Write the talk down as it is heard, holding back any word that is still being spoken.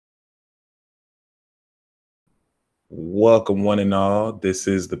Welcome, one and all. This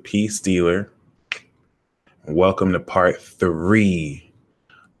is the Peace Dealer. Welcome to part 3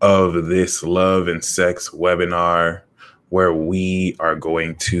 of this love and sex webinar, where we are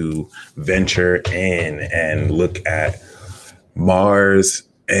going to venture in and look at Mars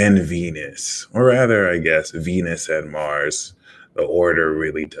and Venus, or rather, I guess, Venus and Mars. The order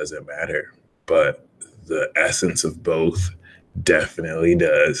really doesn't matter, but the essence of both definitely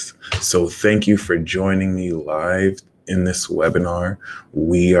does. So thank you for joining me live in this webinar.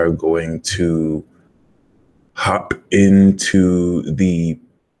 We are going to hop into the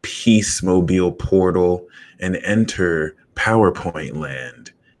Peace Mobile portal and enter PowerPoint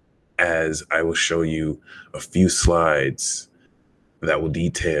land, as I will show you a few slides that will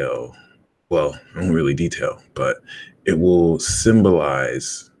detail, well, not really detail, but it will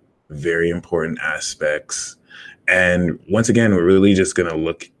symbolize very important aspects. And once again, we're really just going to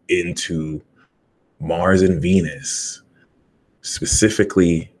look into Mars and Venus,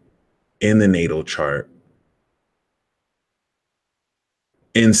 specifically in the natal chart,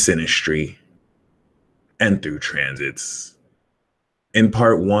 in synastry, and through transits. In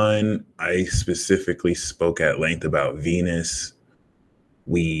part 1, I specifically spoke at length about Venus.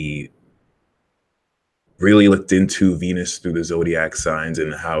 We really looked into Venus through the zodiac signs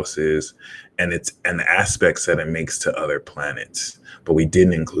and the houses and the aspects that it makes to other planets, but we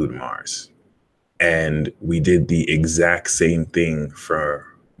didn't include Mars. And we did the exact same thing for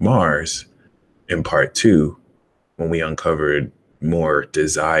Mars in part 2 when we uncovered more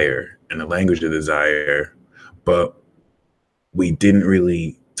desire and the language of desire, but we didn't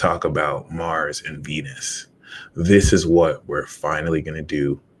really talk about Mars and Venus. This is what we're finally going to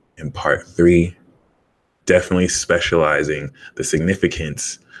do in part 3, definitely specializing the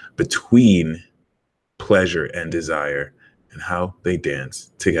significance between pleasure and desire and how they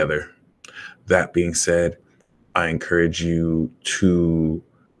dance together. That being said, I encourage you to,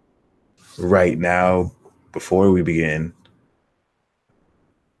 right now, before we begin,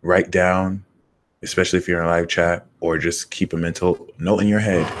 write down, especially if you're in a live chat, or just keep a mental note in your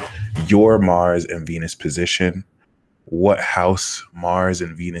head, your Mars and Venus position, what house Mars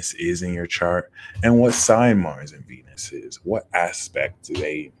and Venus is in your chart, and what sign Mars and Venus is. What aspect do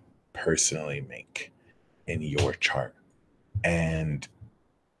they personally make in your chart? And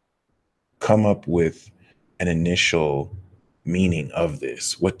come up with an initial meaning of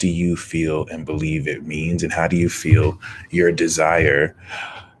this. What do you feel and believe it means? And how do you feel your desire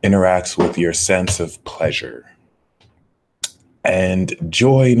interacts with your sense of pleasure? And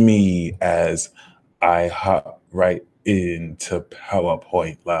join me as I hop right into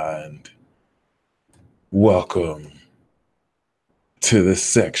PowerPoint land. Welcome to the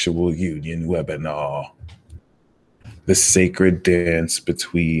Sexual Union webinar, the sacred dance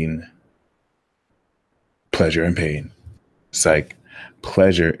between pleasure and pain. Psych,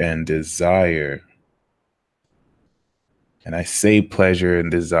 pleasure and desire. And I say pleasure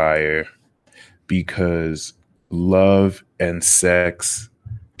and desire because love and sex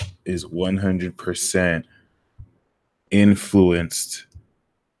is 100% influenced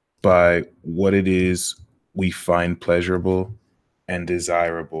by what it is we find pleasurable and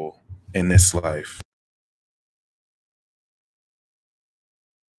desirable in this life.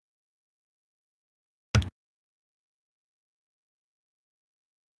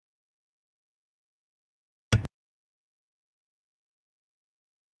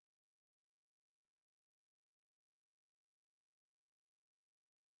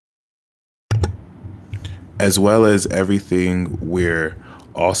 As well as everything, we're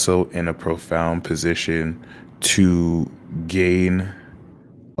also in a profound position to gain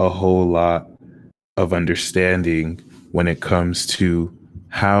a whole lot of understanding when it comes to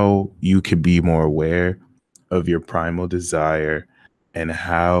how you can be more aware of your primal desire and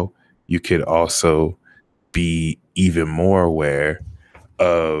how you could also be even more aware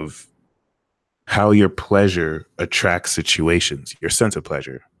of how your pleasure attracts situations, your sense of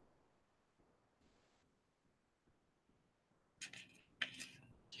pleasure.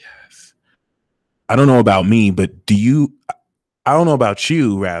 Yes. I don't know about me, but I don't know about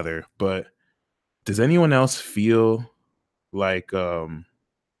you rather, but does anyone else feel like your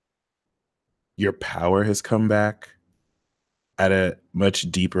power has come back at a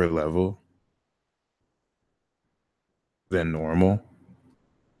much deeper level than normal?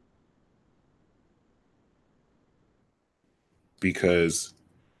 Because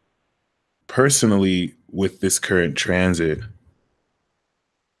personally, with this current transit,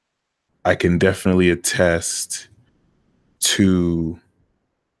 I can definitely attest to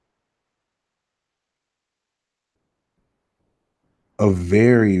a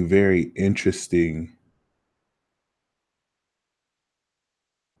very, very interesting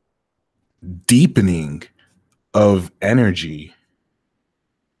deepening of energy.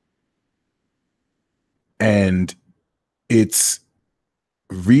 And it's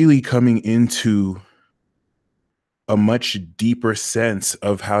really coming into a much deeper sense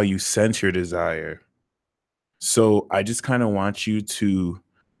of how you sense your desire. So I just kind of want you to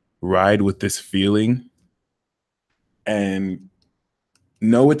ride with this feeling and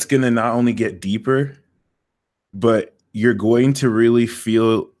know it's going to not only get deeper, but you're going to really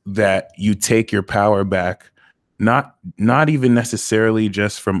feel that you take your power back, not even necessarily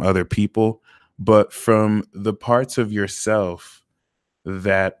just from other people, but from the parts of yourself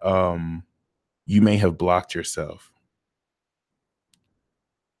that you may have blocked yourself.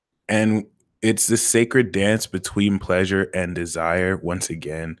 And it's the sacred dance between pleasure and desire, once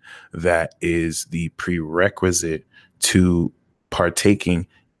again, that is the prerequisite to partaking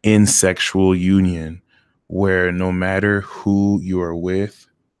in sexual union, where no matter who you are with,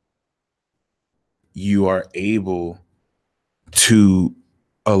 you are able to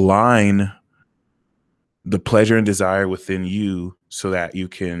align the pleasure and desire within you so that you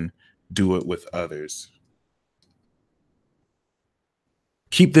can do it with others.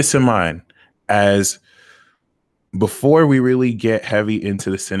 Keep this in mind as before we really get heavy into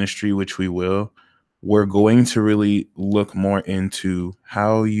the synastry, which we will, we're going to really look more into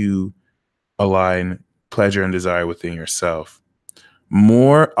how you align pleasure and desire within yourself.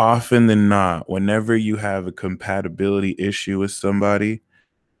 More often than not, whenever you have a compatibility issue with somebody,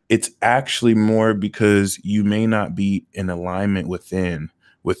 it's actually more because you may not be in alignment within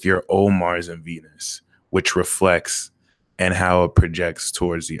with your own Mars and Venus, which reflects and how it projects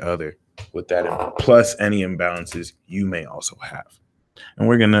towards the other with that, plus any imbalances you may also have. And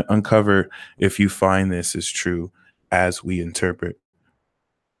we're going to uncover if you find this is true as we interpret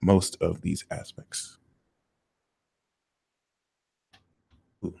most of these aspects.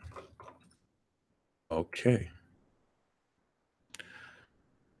 Ooh. Okay.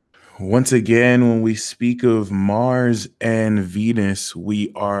 Once again, when we speak of Mars and Venus,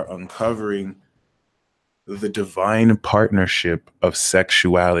 we are uncovering the divine partnership of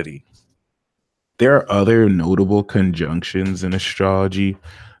sexuality. There are other notable conjunctions in astrology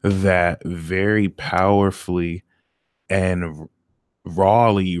that very powerfully and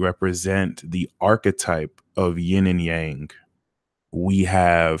rawly represent the archetype of yin and yang. We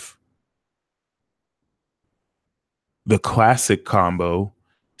have the classic combo,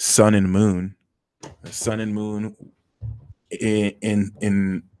 sun and moon. The sun and moon in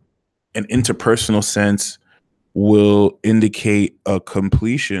an interpersonal sense will indicate a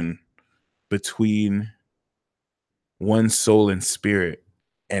completion between one's soul and spirit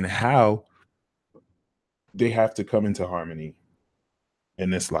and how they have to come into harmony in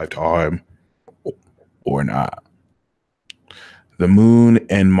this lifetime or not. The moon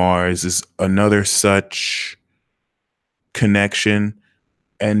and Mars is another such connection.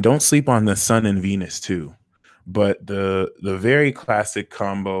 And don't sleep on the sun and Venus too. But the very classic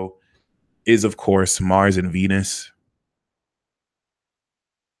combo is, of course, Mars and Venus.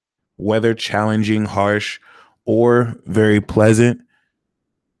 Whether challenging, harsh, or very pleasant,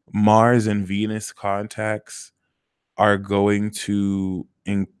 Mars and Venus contacts are going to,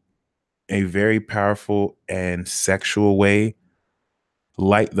 in a very powerful and sexual way,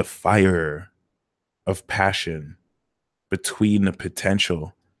 light the fire of passion between the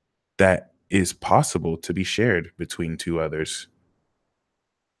potential that is possible to be shared between two others.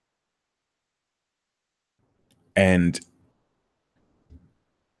 And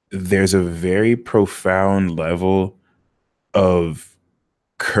there's a very profound level of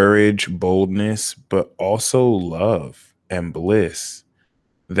courage, boldness, but also love and bliss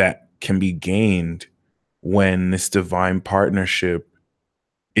that can be gained when this divine partnership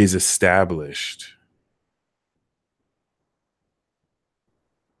is established.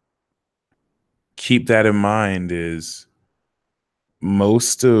 Keep that in mind, is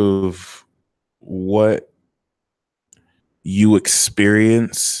most of what you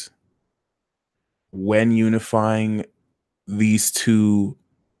experience when unifying these two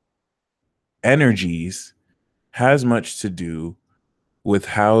energies has much to do with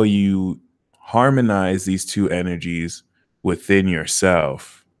how you harmonize these two energies within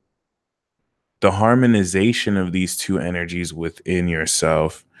yourself. The harmonization of these two energies within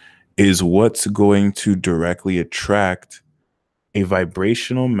yourself is what's going to directly attract a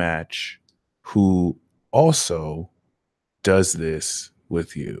vibrational match who also does this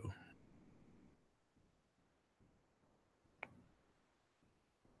with you.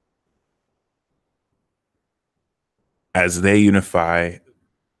 As they unify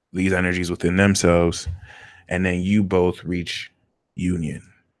these energies within themselves, and then you both reach union.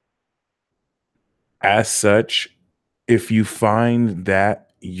 As such, if you find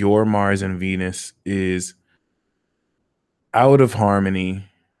that your Mars and Venus is out of harmony,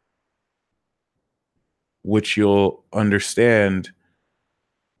 which you'll understand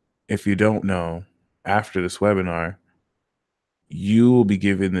if you don't know after this webinar, you will be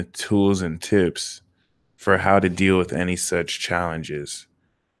given the tools and tips for how to deal with any such challenges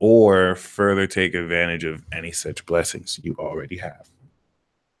or further take advantage of any such blessings you already have.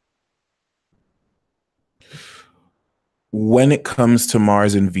 When it comes to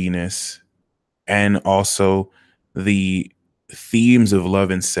Mars and Venus, and also the themes of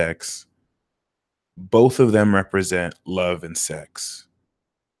love and sex, both of them represent love and sex.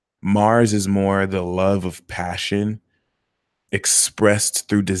 Mars is more the love of passion expressed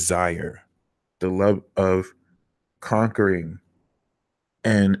through desire, the love of conquering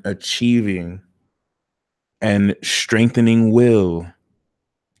and achieving and strengthening will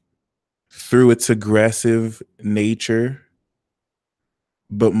through its aggressive nature,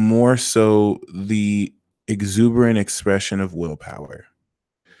 but more so the exuberant expression of willpower.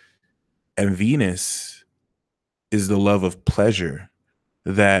 And Venus is the love of pleasure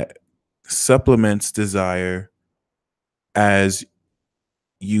that supplements desire as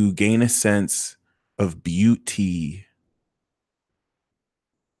you gain a sense of beauty.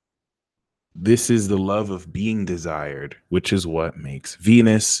 This is the love of being desired, which is what makes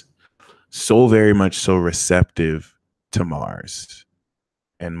Venus so very much so receptive to Mars,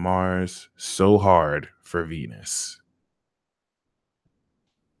 and Mars so hard for Venus.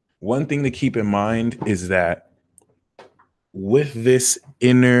 One thing to keep in mind is that with this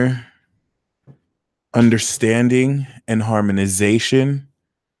inner understanding and harmonization,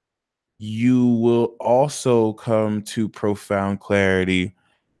 you will also come to profound clarity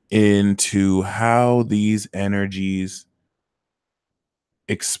into how these energies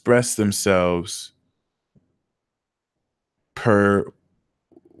express themselves per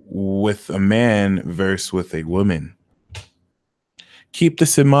with a man versus with a woman. Keep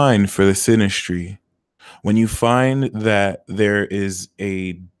this in mind for the synastry. When you find that there is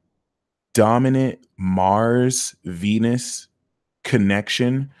a dominant Mars-Venus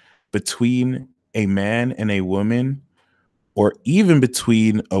connection between a man and a woman, or even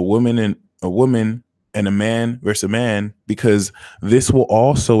between a woman and a man versus a man, because this will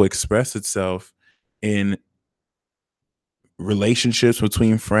also express itself in relationships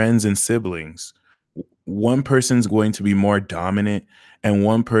between friends and siblings. One person's going to be more dominant, and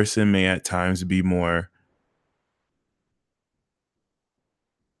one person may at times be more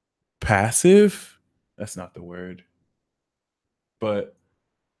passive. That's not the word. But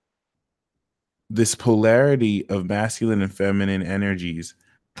this polarity of masculine and feminine energies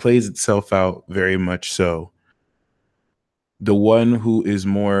plays itself out very much so. The one who is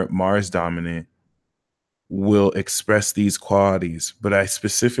more Mars dominant will express these qualities, but I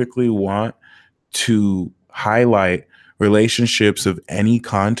specifically want to highlight relationships of any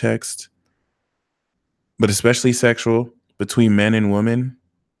context, but especially sexual, between men and women.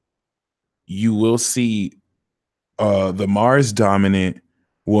 You will see the Mars dominant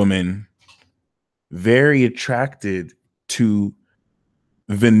woman very attracted to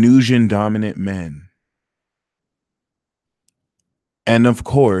Venusian dominant men. And of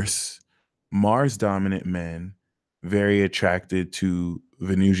course, Mars dominant men very attracted to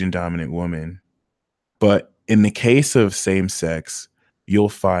Venusian dominant women. But in the case of same sex, you'll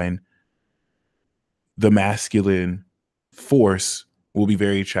find the masculine force will be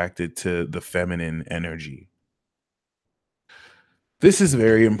very attracted to the feminine energy. This is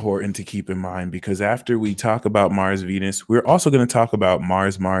very important to keep in mind, because after we talk about Mars Venus, we're also going to talk about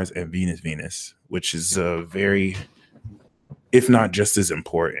Mars and Venus Venus, which is very, if not just as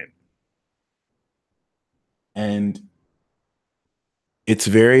important. And it's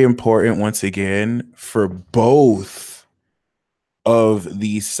very important, once again, for both of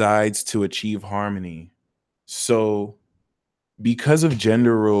these sides to achieve harmony. So because of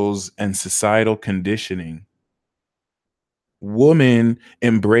gender roles and societal conditioning, women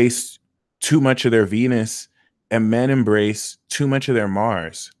embrace too much of their Venus and men embrace too much of their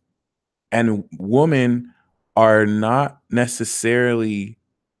Mars. And women are not necessarily,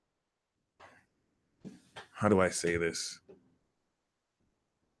 how do I say this?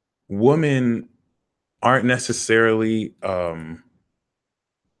 Women aren't necessarily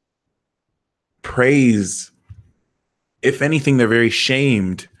praised. If anything, they're very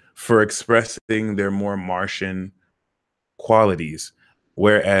shamed for expressing their more Martian qualities,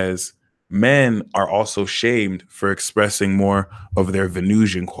 whereas men are also shamed for expressing more of their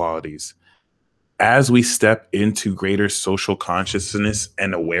Venusian qualities. As we step into greater social consciousness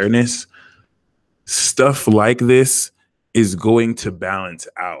and awareness, stuff like this is going to balance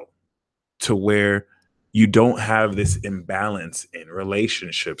out to where you don't have this imbalance in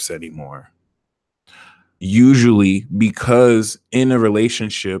relationships anymore. Usually, because in a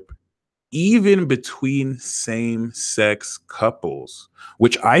relationship, even between same sex couples,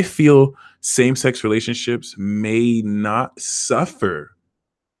 which I feel same sex relationships may not suffer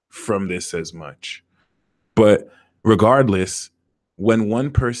from this as much. But regardless, when one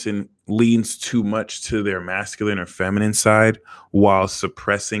person leans too much to their masculine or feminine side while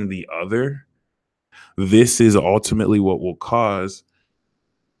suppressing the other, this is ultimately what will cause,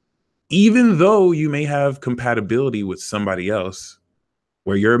 even though you may have compatibility with somebody else,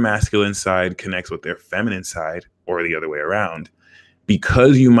 where your masculine side connects with their feminine side or the other way around,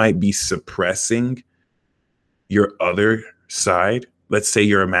 because you might be suppressing your other side. Let's say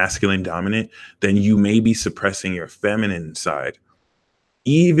you're a masculine dominant, then you may be suppressing your feminine side.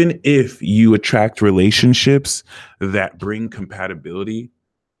 Even if you attract relationships that bring compatibility,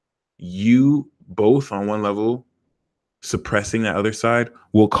 you both on one level suppressing that other side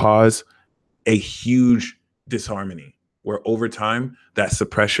will cause a huge disharmony where over time that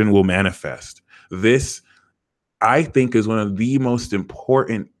suppression will manifest. This, I think, is one of the most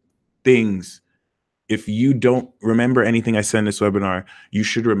important things. If you don't remember anything I said in this webinar, you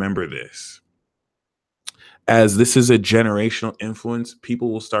should remember this. As this is a generational influence,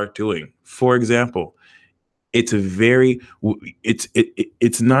 people will start doing. For example, it's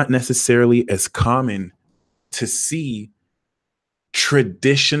not necessarily as common to see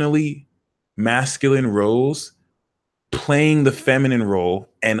traditionally masculine roles playing the feminine role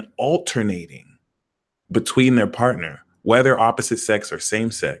and alternating between their partner, whether opposite sex or same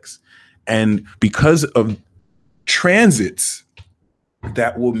sex. And because of transits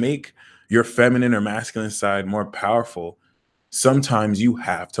that will make your feminine or masculine side more powerful, sometimes you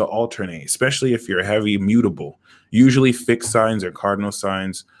have to alternate, especially if you're heavy mutable. Usually fixed signs or cardinal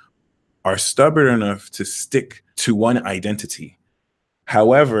signs are stubborn enough to stick to one identity.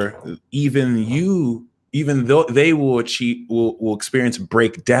 However, even though they will experience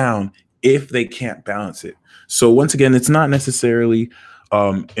breakdown if they can't balance it. So once again, it's not necessarily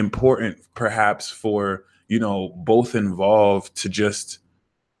important perhaps for, both involved to just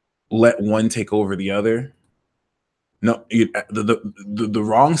let one take over the other. No, the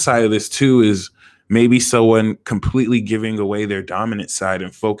wrong side of this too is maybe someone completely giving away their dominant side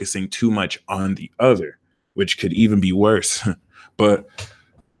and focusing too much on the other, which could even be worse. But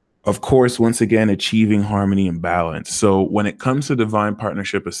of course, once again, achieving harmony and balance. So when it comes to divine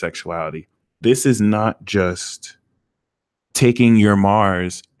partnership of sexuality, this is not just taking your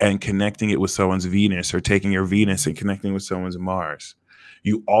Mars and connecting it with someone's Venus, or taking your Venus and connecting with someone's Mars.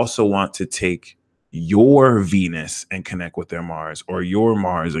 You also want to take your Venus and connect with their Mars, or your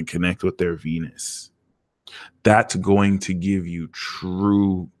Mars and connect with their Venus. That's going to give you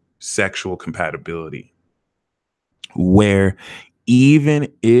true sexual compatibility, where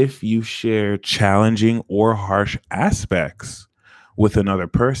even if you share challenging or harsh aspects with another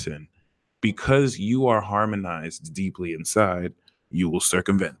person, because you are harmonized deeply inside, you will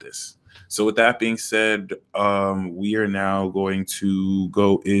circumvent this. So with that being said, we are now going to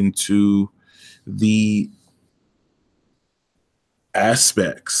go into the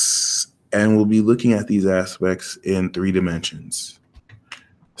aspects, and we'll be looking at these aspects in 3 dimensions.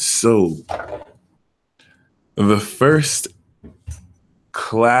 So the first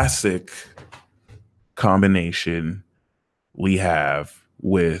classic combination we have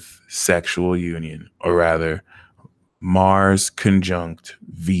with sexual union, or rather Mars conjunct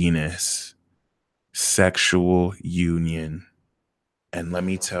Venus, sexual union. And let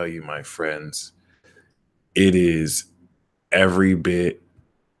me tell you, my friends, it is every bit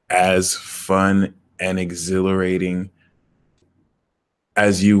as fun and exhilarating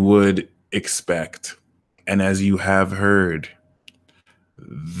as you would expect. And as you have heard,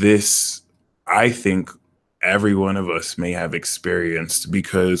 this, I think, every one of us may have experienced,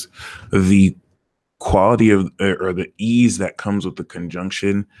 because the quality of, or the ease that comes with the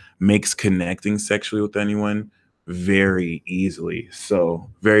conjunction makes connecting sexually with anyone very easily. So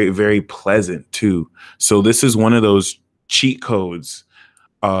very, very pleasant too. So this is one of those cheat codes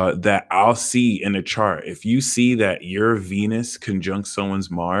that I'll see in a chart. If you see that your Venus conjuncts someone's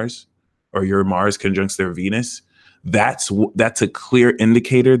Mars, or your Mars conjuncts their Venus, that's a clear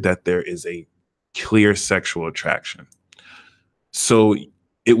indicator that there is a clear sexual attraction. So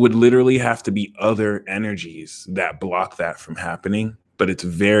it would literally have to be other energies that block that from happening. But it's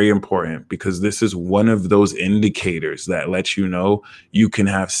very important, because this is one of those indicators that lets you know you can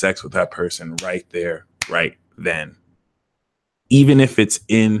have sex with that person right there, right then. Even if it's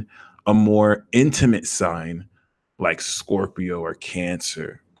in a more intimate sign like Scorpio or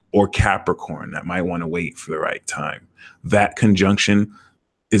Cancer or Capricorn that might want to wait for the right time. That conjunction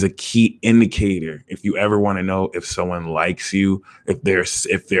is a key indicator if you ever want to know if someone likes you,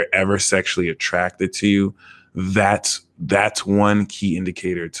 if they're ever sexually attracted to you. That's one key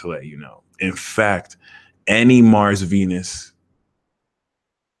indicator to let you know. In fact, any Mars Venus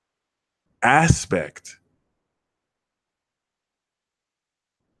aspect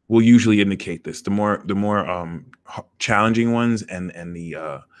will usually indicate this. The more challenging ones and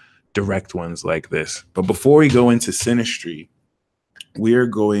the direct ones like this. But before we go into synastry, we're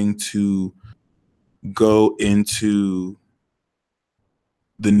going to go into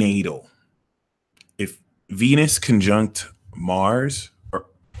the natal. If Venus conjunct Mars, or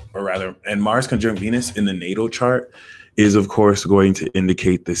rather, and Mars conjunct Venus in the natal chart is, of course, going to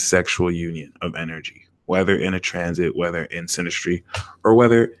indicate this sexual union of energy, whether in a transit, whether in synastry, or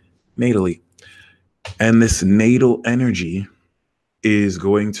whether natally. And this natal energy is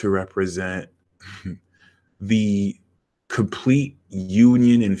going to represent the complete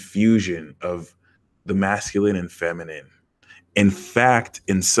union and fusion of the masculine and feminine. In fact,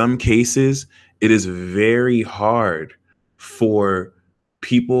 in some cases, it is very hard for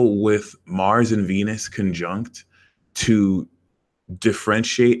people with Mars and Venus conjunct to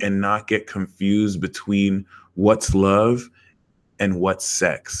differentiate and not get confused between what's love and what's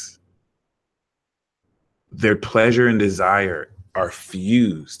sex. Their pleasure and desire are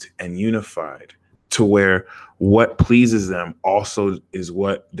fused and unified to where what pleases them also is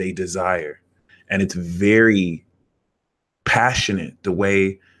what they desire. And it's very passionate the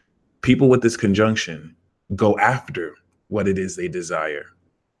way people with this conjunction go after what it is they desire.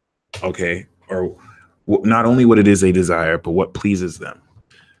 Okay. Or not only what it is they desire, but what pleases them.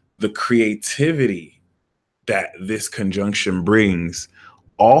 The creativity that this conjunction brings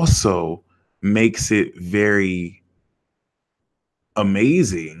also makes it very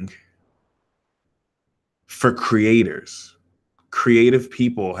amazing for creators. Creative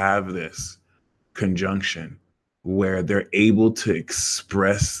people have this conjunction where they're able to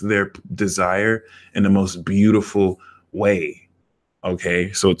express their desire in the most beautiful way.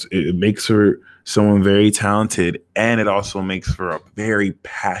 Okay, so it makes for someone very talented, and it also makes for a very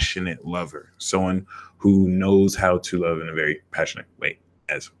passionate lover, someone who knows how to love in a very passionate way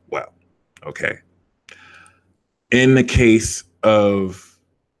as well. Okay. In the case of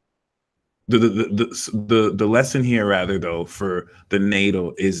the lesson here, rather, though, for the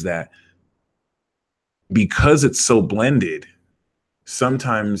natal is that because it's so blended,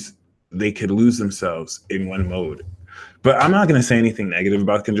 sometimes they could lose themselves in one mode. But I'm not going to say anything negative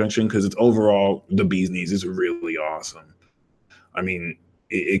about conjunction because it's overall the bee's knees is really awesome. I mean,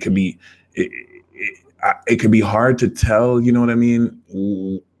 it could be it could be hard to tell, you know what I mean?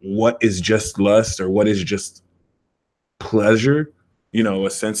 What is just lust or what is just pleasure? You know,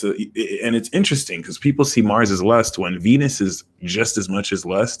 a sense of, and it's interesting because people see Mars as lust when Venus is just as much as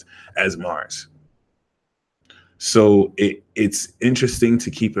lust as Mars. So it's interesting to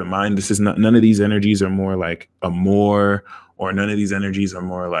keep in mind. This is not, none of these energies are more like Amor, or none of these energies are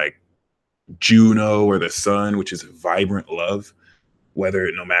more like Juno or the sun, which is vibrant love.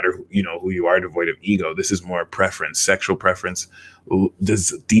 Whether, no matter who you are, devoid of ego, this is more preference, sexual preference,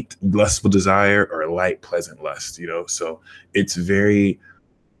 does deep lustful desire or light pleasant lust. So it's very,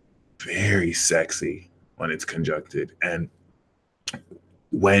 very sexy when it's conjuncted. And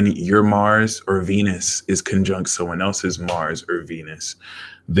when your Mars or Venus is conjunct someone else's Mars or Venus,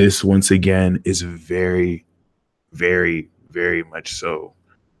 this once again is very, very, very much so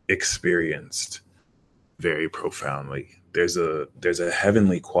experienced very profoundly. There's a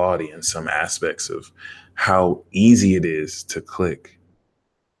heavenly quality in some aspects of how easy it is to click.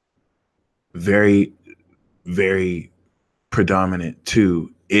 Very, very predominant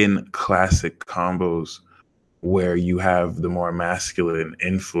too in classic combos where you have the more masculine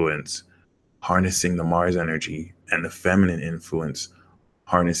influence harnessing the Mars energy and the feminine influence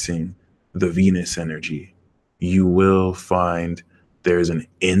harnessing the Venus energy. You will find there's an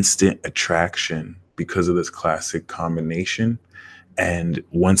instant attraction because of this classic combination. And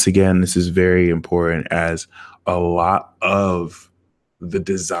once again, this is very important, as a lot of the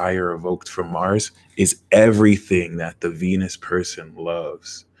desire evoked from Mars is everything that the Venus person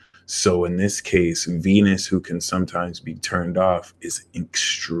loves. So in this case, Venus, who can sometimes be turned off, is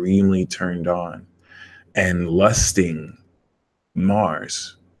extremely turned on and lusting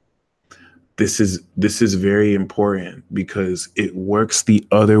Mars. This is very important because it works the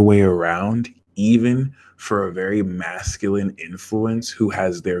other way around, even for a very masculine influence who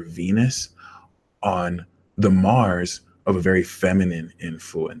has their Venus on the Mars of a very feminine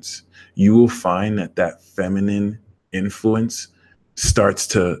influence, you will find that that feminine influence starts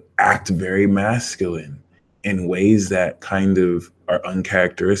to act very masculine in ways that kind of are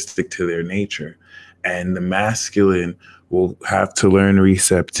uncharacteristic to their nature. And the masculine will have to learn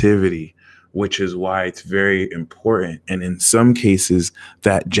receptivity, which is why it's very important. And in some cases,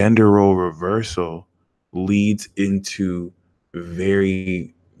 that gender role reversal leads into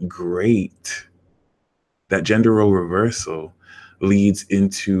very great, that gender role reversal leads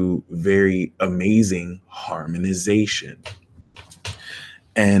into very amazing harmonization.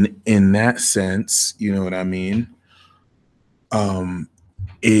 And in that sense, you know what I mean?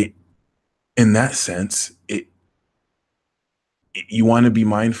 It in that sense, you want to be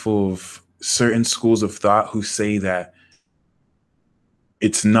mindful of certain schools of thought who say that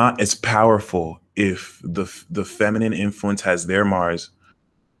it's not as powerful if the feminine influence has their Mars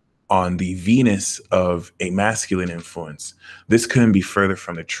on the Venus of a masculine influence. This couldn't be further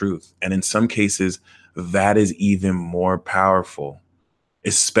from the truth. And in some cases, that is even more powerful,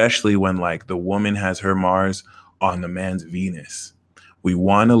 especially when like the woman has her Mars on the man's Venus. We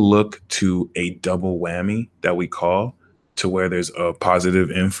want to look to a double whammy that we call, to where there's a positive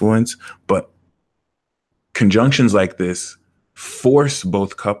influence, but conjunctions like this force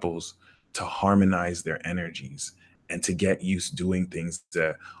both couples to harmonize their energies and to get used doing things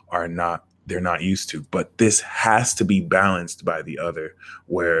that they're not used to. But this has to be balanced by the other,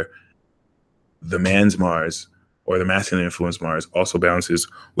 where the man's Mars or the masculine influence Mars also balances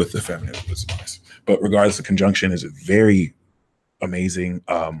with the feminine influence Mars. But regardless, the conjunction is a very amazing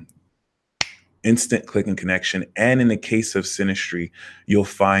instant clicking connection. And in the case of synastry, you'll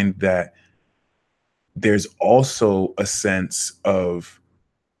find that there's also a sense of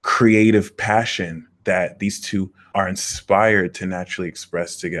creative passion that these two are inspired to naturally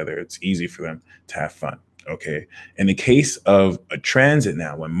express together. It's easy for them to have fun. Okay. In the case of a transit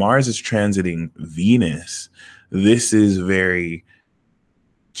now, when Mars is transiting Venus, this is very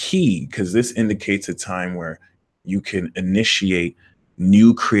key because this indicates a time where you can initiate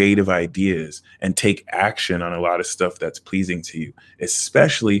new creative ideas and take action on a lot of stuff that's pleasing to you,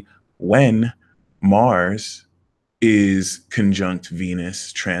 especially when Mars is conjunct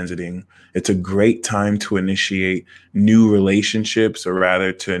Venus transiting. It's a great time to initiate new relationships, or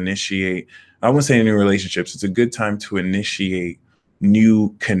rather to initiate, I won't say new relationships, it's a good time to initiate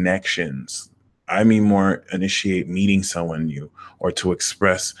new connections. I mean more initiate meeting someone new or to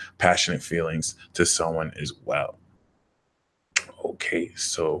express passionate feelings to someone as well. Okay,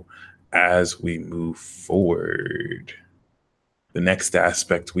 so as we move forward, the next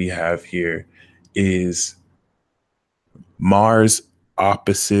aspect we have here is Mars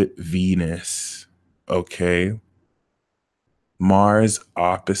opposite Venus. Okay. Mars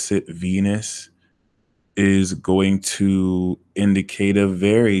opposite Venus is going to indicate a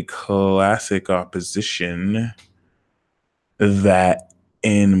very classic opposition that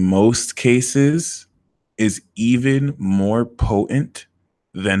in most cases is even more potent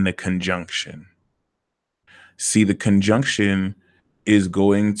than the conjunction. See, the conjunction is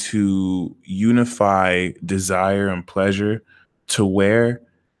going to unify desire and pleasure to where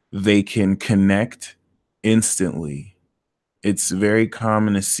they can connect instantly. It's very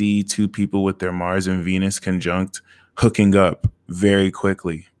common to see two people with their Mars and Venus conjunct hooking up very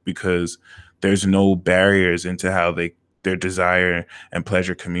quickly because there's no barriers into how their desire and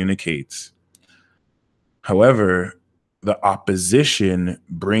pleasure communicates. However, the opposition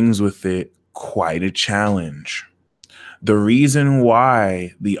brings with it quite a challenge. The reason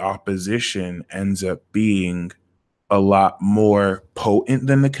why the opposition ends up being a lot more potent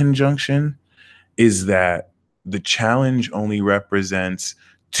than the conjunction is that the challenge only represents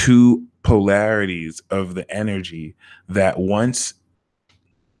two polarities of the energy that once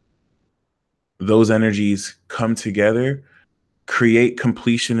those energies come together, create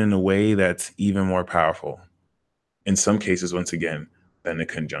completion in a way that's even more powerful. In some cases, once again, than the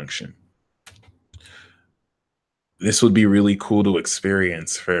conjunction. This would be really cool to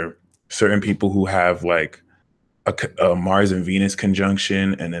experience for certain people who have like a Mars and Venus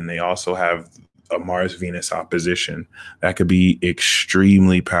conjunction, and then they also have a Mars Venus opposition. That could be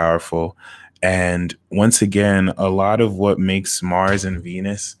extremely powerful. And once again, a lot of what makes Mars and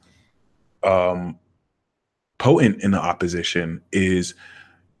Venus potent in the opposition is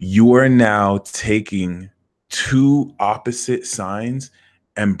you are now taking two opposite signs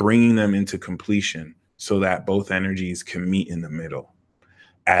and bringing them into completion so that both energies can meet in the middle.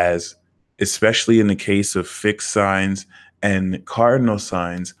 As especially in the case of fixed signs and cardinal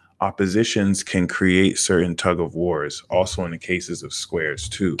signs, oppositions can create certain tug of wars, also in the cases of squares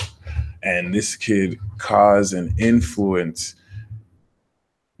too. And this could cause and influence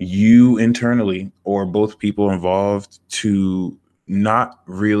you internally or both people involved to not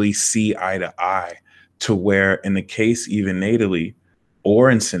really see eye to eye, to where in the case even natally or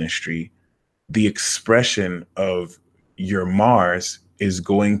in synastry, the expression of your Mars is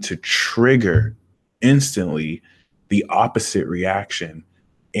going to trigger instantly the opposite reaction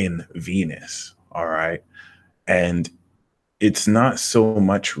in Venus. All right. And it's not so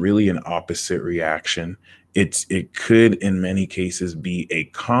much really an opposite reaction. It could in many cases be a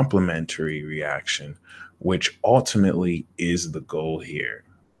complementary reaction, which ultimately is the goal here.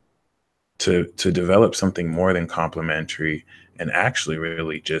 To develop something more than complementary and actually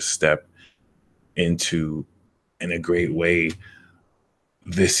really just step into, in a great way,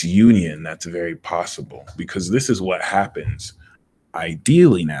 this union that's very possible, because this is what happens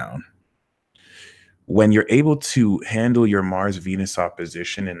ideally now when you're able to handle your Mars Venus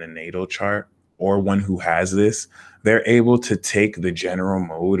opposition in the natal chart, or one who has this. They're able to take the general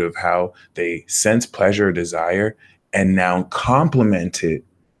mode of how they sense pleasure or desire and now complement it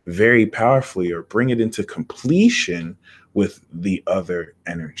very powerfully or bring it into completion with the other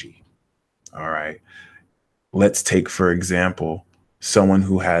energy. All right. Let's take, for example, someone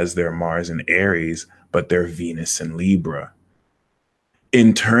who has their Mars in Aries, but their Venus in Libra.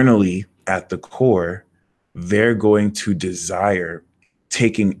 Internally, at the core, they're going to desire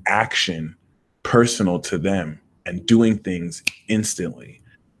taking action personal to them and doing things instantly.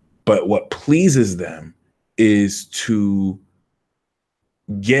 But what pleases them is to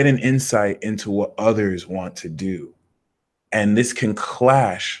get an insight into what others want to do. And this can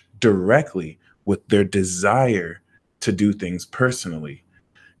clash directly with their desire to do things personally.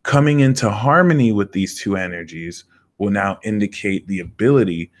 Coming into harmony with these two energies will now indicate the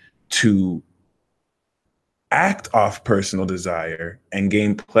ability to act off personal desire and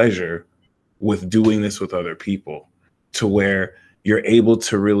gain pleasure with doing this with other people, to where you're able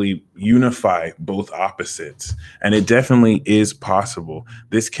to really unify both opposites. And it definitely is possible.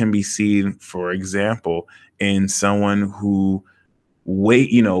 This can be seen, for example, in someone who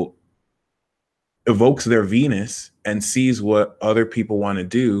evokes their Venus and sees what other people want to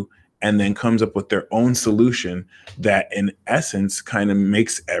do and then comes up with their own solution that in essence kind of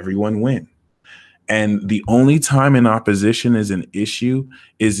makes everyone win. And the only time an opposition is an issue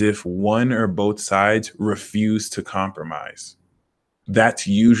is if one or both sides refuse to compromise. That's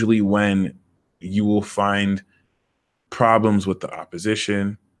usually when you will find problems with the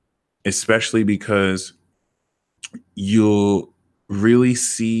opposition, especially because you'll really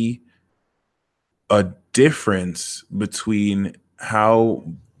see a difference between how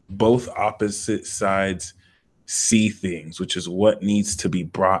both opposite sides see things, which is what needs to be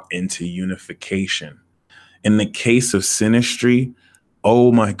brought into unification. In the case of synastry,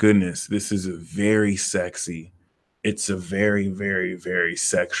 oh my goodness, this is a very sexy. It's a very, very, very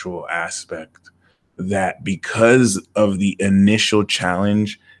sexual aspect that, because of the initial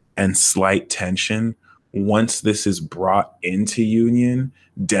challenge and slight tension, once this is brought into union,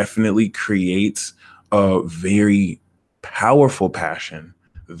 definitely creates a very powerful passion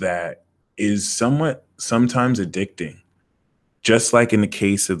that is somewhat sometimes addicting, just like in the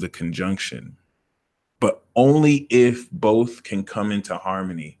case of the conjunction, but only if both can come into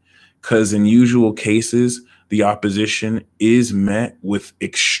harmony. Because in usual cases, the opposition is met with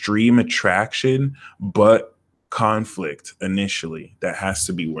extreme attraction, but conflict initially that has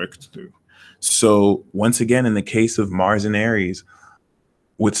to be worked through. So once again, in the case of Mars and Aries,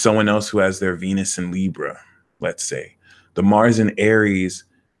 with someone else who has their Venus in Libra, let's say, the Mars in Aries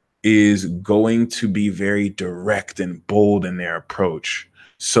is going to be very direct and bold in their approach.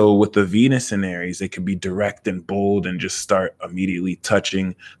 So with the Venus in Aries, they could be direct and bold and just start immediately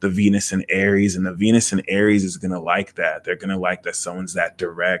touching the Venus in Aries. And the Venus in Aries is going to like that. They're going to like that someone's that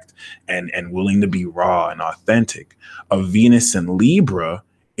direct and willing to be raw and authentic. A Venus in Libra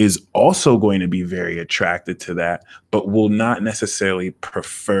is also going to be very attracted to that, but will not necessarily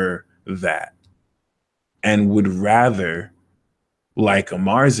prefer that and would rather, like a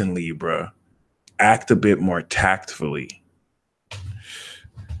Mars in Libra, act a bit more tactfully.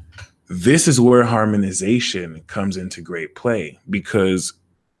 This is where harmonization comes into great play, because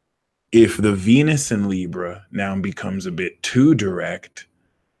if the Venus in Libra now becomes a bit too direct,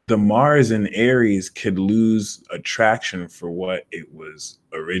 the Mars in Aries could lose attraction for what it was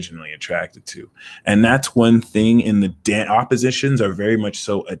originally attracted to. And that's one thing in the oppositions are very much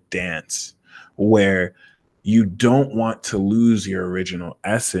so a dance, where you don't want to lose your original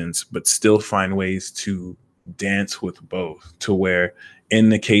essence, but still find ways to dance with both, to where in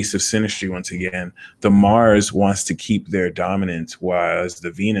the case of Sinistry, once again, the Mars wants to keep their dominance, whilst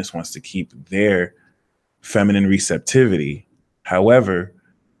the Venus wants to keep their feminine receptivity. However,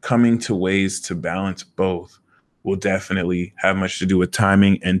 coming to ways to balance both will definitely have much to do with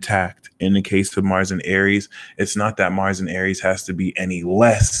timing and tact. In the case of Mars and Aries, it's not that Mars and Aries has to be any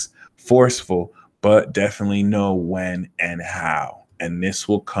less forceful, but definitely know when and how. And this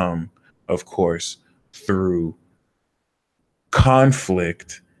will come, of course, through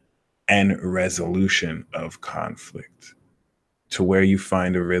conflict and resolution of conflict, to where you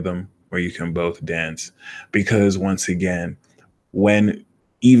find a rhythm where you can both dance. Because once again, when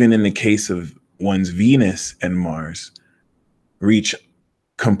even in the case of one's Venus and Mars reach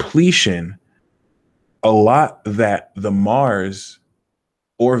completion, a lot that the Mars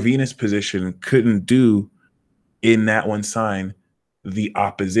or Venus position couldn't do in that one sign, the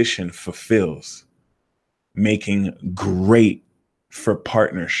opposition fulfills, making great for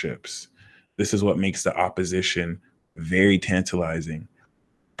partnerships. This is what makes the opposition very tantalizing,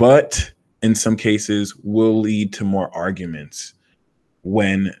 but in some cases will lead to more arguments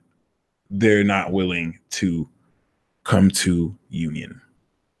when they're not willing to come to union.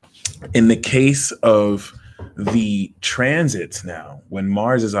 In the case of the transits now, when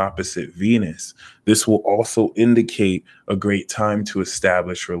Mars is opposite Venus, this will also indicate a great time to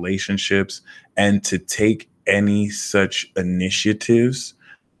establish relationships and to take any such initiatives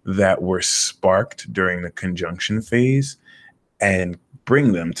that were sparked during the conjunction phase and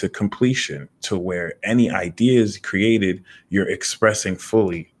bring them to completion, to where any ideas created, you're expressing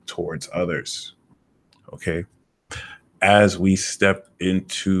fully towards others. Okay. As we step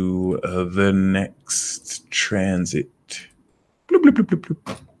into the next transit, bloop, bloop, bloop, bloop,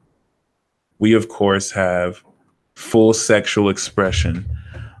 bloop, we, of course, have full sexual expression.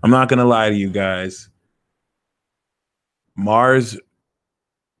 I'm not going to lie to you guys. Mars,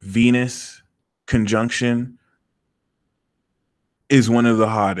 Venus conjunction is one of the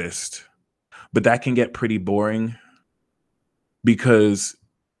hottest, but that can get pretty boring because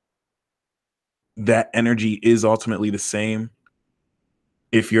that energy is ultimately the same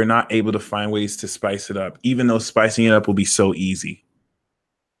if you're not able to find ways to spice it up, even though spicing it up will be so easy.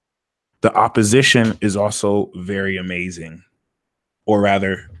 The opposition is also very amazing, or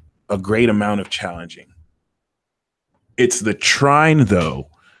rather, a great amount of challenging. It's the trine, though,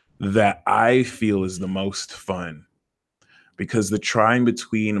 that I feel is the most fun, because the trine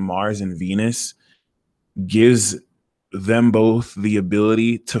between Mars and Venus gives them both the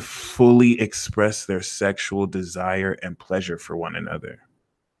ability to fully express their sexual desire and pleasure for one another,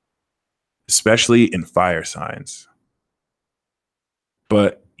 especially in fire signs.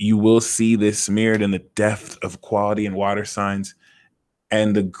 But you will see this mirrored in the depth of quality in water signs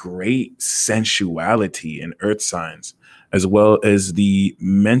and the great sensuality in earth signs, as well as the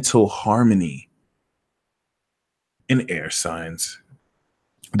mental harmony in air signs.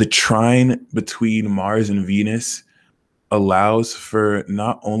 The trine between Mars and Venus allows for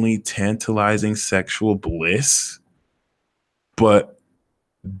not only tantalizing sexual bliss, but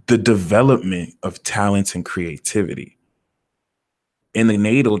the development of talents and creativity. In the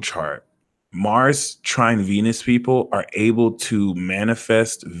natal chart, Mars trine Venus people are able to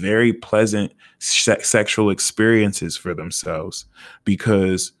manifest very pleasant sexual experiences for themselves,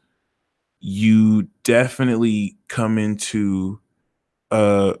 because you definitely come into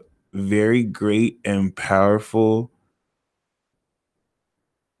a very great and powerful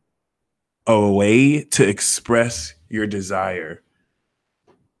way to express your desire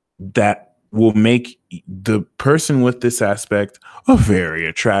that will make the person with this aspect very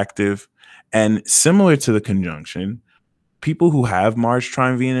attractive. And similar to the conjunction, people who have Mars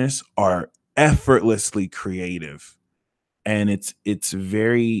trine Venus are effortlessly creative, and it's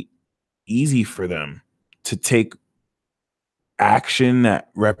very easy for them to take action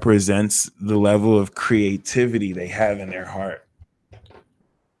that represents the level of creativity they have in their heart.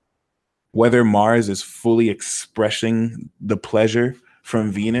 Whether Mars is fully expressing the pleasure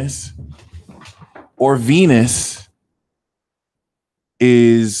from Venus, or Venus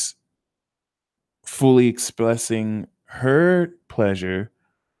is fully expressing her pleasure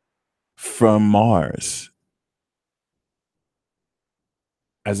from Mars.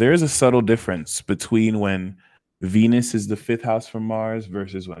 As there is a subtle difference between when Venus is the fifth house from Mars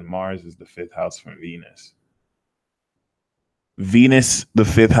versus when Mars is the fifth house from Venus. Venus, the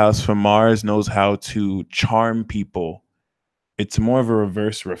fifth house from Mars, knows how to charm people. It's more of a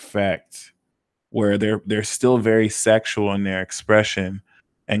reverse effect, where they're still very sexual in their expression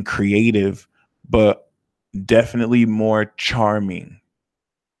and creative, but definitely more charming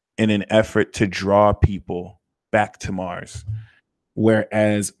in an effort to draw people back to Mars.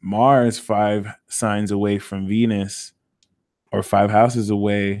 Whereas Mars, 5 signs away from Venus or 5 houses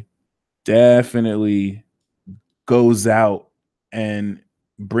away, definitely goes out and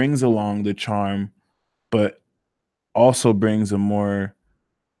brings along the charm, but also brings a more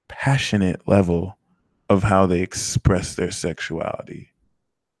passionate level of how they express their sexuality.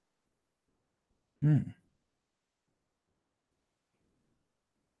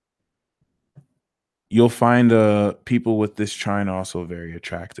 You'll find people with this trine also very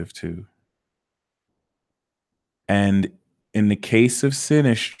attractive too. And in the case of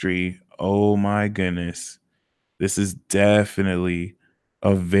Sinistry, oh my goodness, this is definitely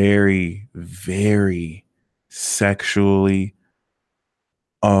a very, very sexually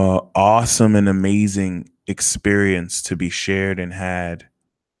awesome and amazing experience to be shared and had,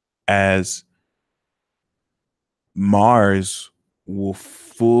 as Mars will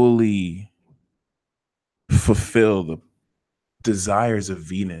fully fulfill the desires of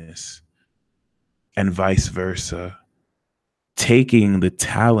Venus and vice versa, taking the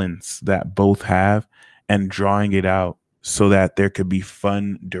talents that both have and drawing it out so that there could be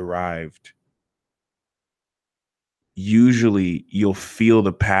fun derived. Usually you'll feel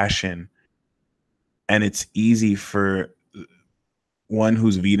the passion, and it's easy for one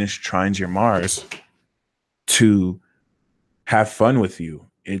whose Venus trines your Mars to have fun with you.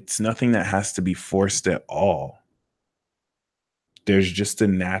 It's nothing that has to be forced at all. There's just a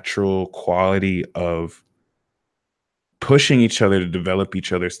natural quality of pushing each other to develop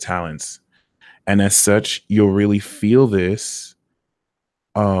each other's talents. And as such, you'll really feel this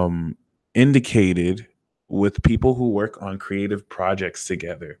indicated with people who work on creative projects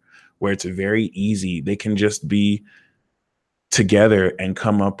together, where it's very easy. They can just be together and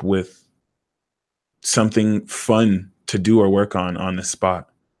come up with something fun to do or work on the spot,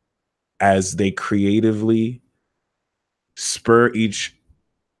 as they creatively spur each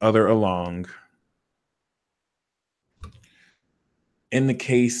other along. In the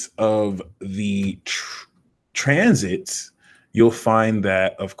case of the transits, you'll find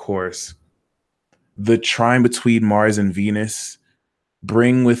that, of course, the trine between Mars and Venus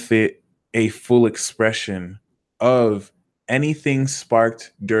bring with it a full expression of anything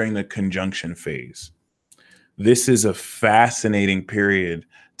sparked during the conjunction phase. This is a fascinating period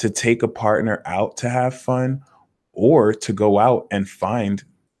to take a partner out to have fun, or to go out and find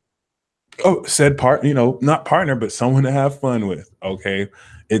said part, not partner, but someone to have fun with. Okay.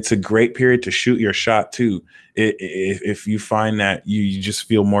 It's a great period to shoot your shot too. If you find that you just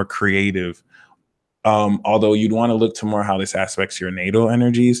feel more creative, although you'd want to look to more how this aspects your natal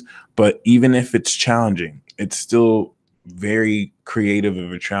energies. But even if it's challenging, it's still very creative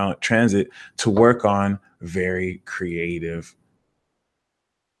of a transit to work on very creative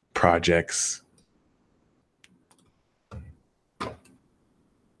projects.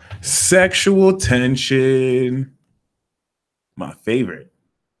 Sexual tension, my favorite.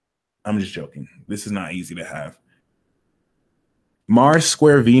 I'm just joking. This is not easy to have. Mars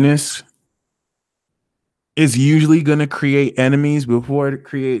square Venus is usually going to create enemies before it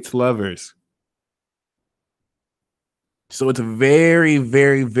creates lovers. So it's very,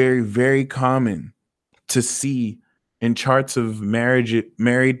 very, very, very common to see in charts of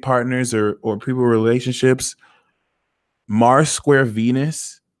married partners or people relationships, Mars square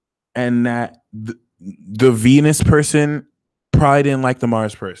Venus, and that the Venus person probably didn't like the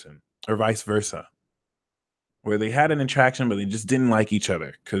Mars person, or vice versa, where they had an attraction, but they just didn't like each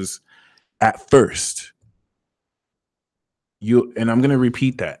other. Because at first, and I'm going to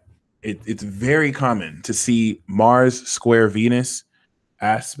repeat that, it's very common to see Mars square Venus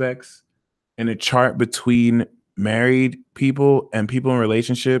aspects in a chart between married people and people in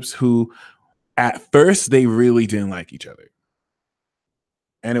relationships who at first they really didn't like each other.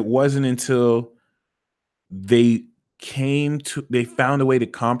 And it wasn't until they found a way to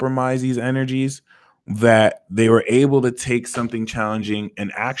compromise these energies that they were able to take something challenging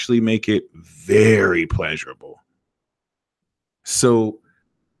and actually make it very pleasurable. So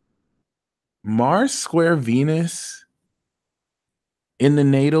Mars square Venus in the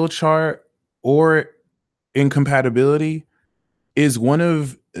natal chart or incompatibility is one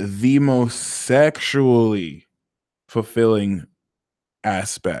of the most sexually fulfilling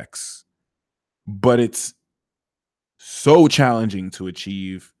aspects, but it's so challenging to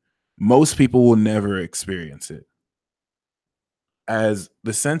achieve. Most people will never experience it, as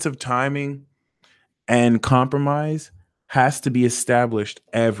the sense of timing and compromise has to be established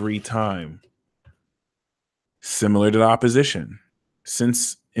every time. Similar to the opposition,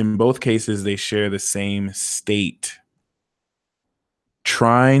 since in both cases they share the same state.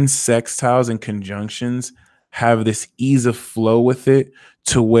 Trines, sextiles, and conjunctions have this ease of flow with it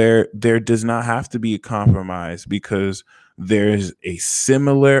to where there does not have to be a compromise because there's a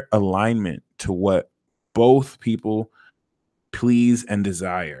similar alignment to what both people please and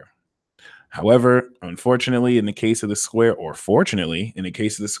desire. However, unfortunately, in the case of the square, or fortunately, in the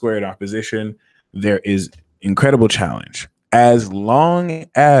case of the squared opposition, there is incredible challenge. As long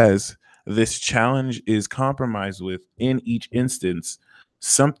as this challenge is compromised with in each instance,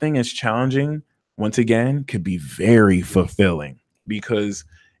 something as challenging, once again, could be very fulfilling. Because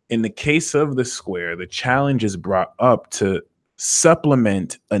in the case of the square, the challenge is brought up to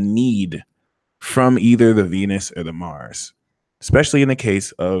supplement a need from either the Venus or the Mars, especially in the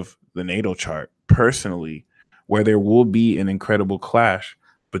case of the natal chart, personally, where there will be an incredible clash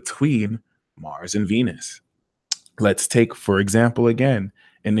between Mars and Venus. Let's take, for example, again,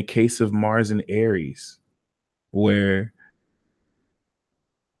 in the case of Mars and Aries, where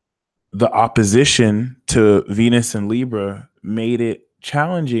the opposition to Venus and Libra made it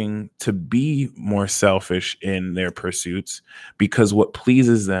challenging to be more selfish in their pursuits because what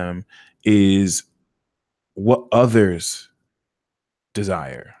pleases them is what others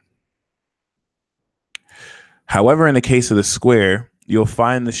desire. However, in the case of the square, you'll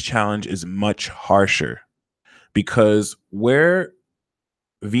find this challenge is much harsher because where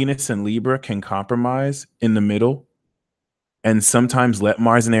Venus and Libra can compromise in the middle and sometimes let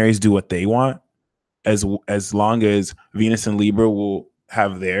Mars and Aries do what they want, as long as Venus and Libra will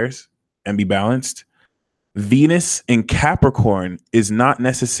have theirs and be balanced. Venus in Capricorn is not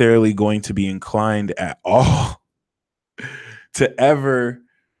necessarily going to be inclined at all to ever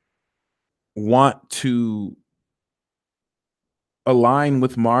want to align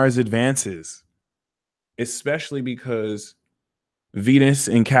with Mars advances, especially because Venus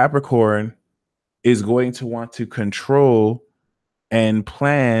in Capricorn is going to want to control and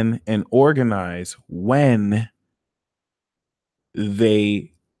plan and organize when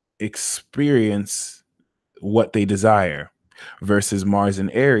they experience what they desire versus Mars and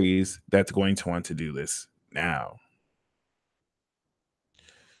Aries that's going to want to do this now.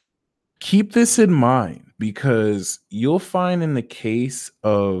 Keep this in mind because you'll find in the case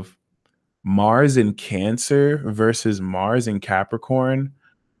of Mars in Cancer versus Mars in Capricorn,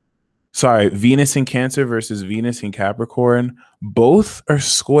 Venus in Cancer versus Venus in Capricorn, both are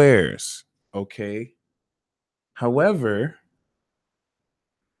squares, okay? However,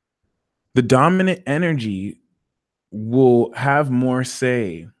 the dominant energy will have more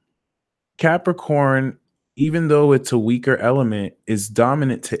say. Capricorn, even though it's a weaker element, is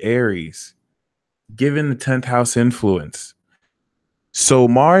dominant to Aries, given the 10th house influence. So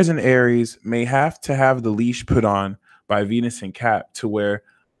Mars and Aries may have to have the leash put on by Venus and Cap to where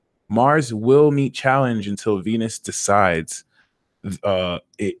Mars will meet challenge until Venus decides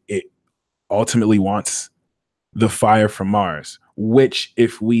it ultimately wants the fire from Mars, which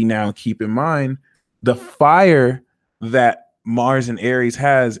if we now keep in mind, the fire that Mars and Aries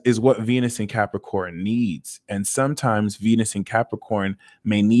has is what Venus and Capricorn needs. And sometimes Venus and Capricorn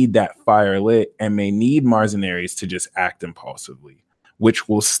may need that fire lit and may need Mars and Aries to just act impulsively, which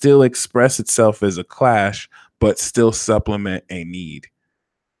will still express itself as a clash, but still supplement a need,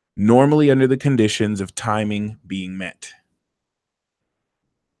 normally under the conditions of timing being met.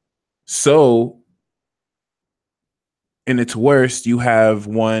 So, in its worst, you have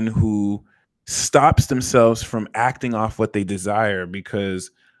one who stops themselves from acting off what they desire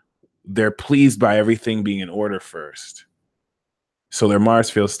because they're pleased by everything being in order first. So their Mars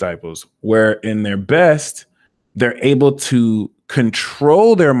feels stifles, where in their best, they're able to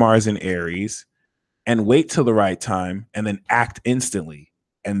control their Mars in Aries and wait till the right time and then act instantly.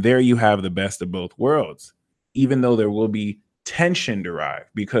 And there you have the best of both worlds, even though there will be tension derived,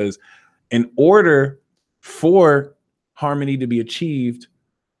 because in order for harmony to be achieved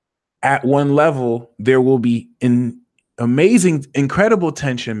at one level, there will be an amazing, incredible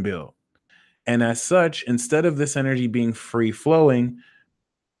tension built. And as such, instead of this energy being free flowing,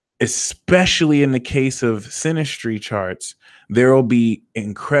 especially in the case of synastry charts, there will be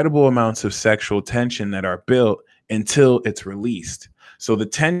incredible amounts of sexual tension that are built until it's released. So the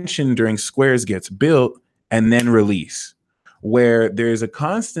tension during squares gets built and then release, where there's a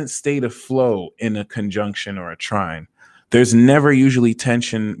constant state of flow in a conjunction or a trine. There's never usually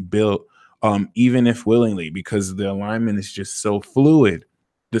tension built, even if willingly, because the alignment is just so fluid.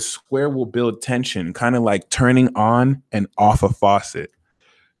 The square will build tension, kind of like turning on and off a faucet,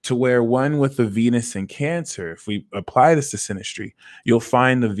 to where one with the Venus in Cancer, if we apply this to synastry, you'll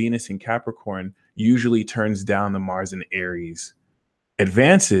find the Venus in Capricorn usually turns down the Mars in Aries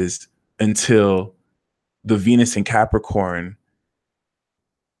advances until the Venus in Capricorn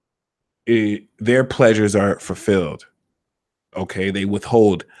their pleasures are fulfilled. Okay, they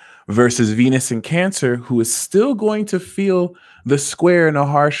withhold. Versus Venus in Cancer, who is still going to feel the square in a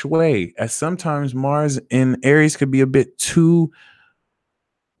harsh way, as sometimes Mars in Aries could be a bit too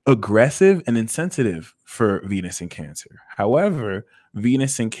aggressive and insensitive for Venus in Cancer. However,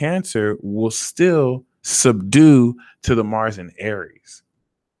 Venus in Cancer will still subdue to the Mars in Aries,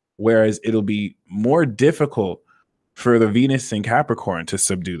 whereas it'll be more difficult for the Venus in Capricorn to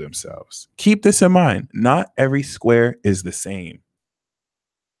subdue themselves. Keep this in mind. Not every square is the same.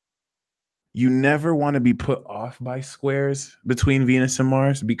 You never want to be put off by squares between Venus and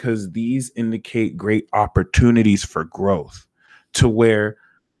Mars because these indicate great opportunities for growth, to where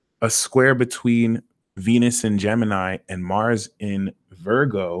a square between Venus in Gemini and Mars in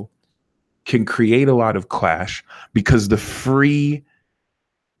Virgo can create a lot of clash because the free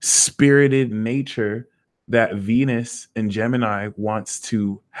spirited nature that Venus in Gemini wants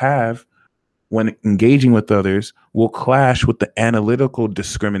to have when engaging with others will clash with the analytical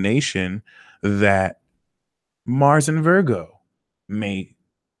discrimination that Mars in Virgo may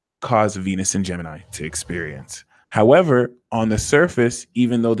cause Venus in Gemini to experience. However, on the surface,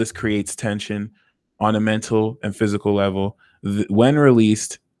 even though this creates tension on a mental and physical level, when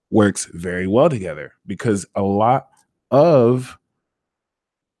released, works very well together because a lot of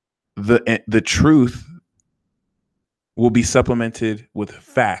the truth will be supplemented with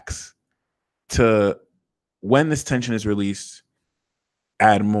facts to, when this tension is released,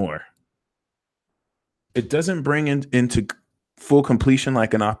 add more. It doesn't bring into full completion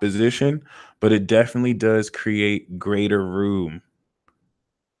like an opposition, but it definitely does create greater room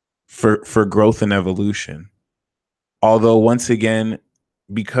for growth and evolution. Although, once again,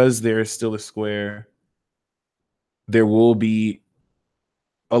 because there is still a square, there will be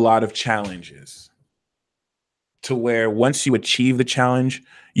a lot of challenges, to where once you achieve the challenge,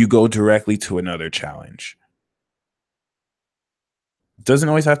 you go directly to another challenge. It doesn't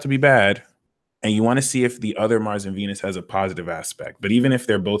always have to be bad. And you want to see if the other Mars and Venus has a positive aspect. But even if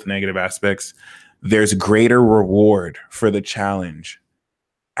they're both negative aspects, there's greater reward for the challenge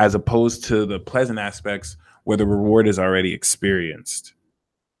as opposed to the pleasant aspects where the reward is already experienced.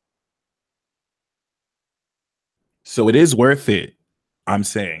 So it is worth it. I'm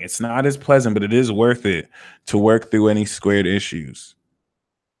saying it's not as pleasant, but it is worth it to work through any squared issues.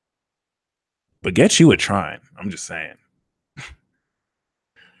 But get you a trine. I'm just saying.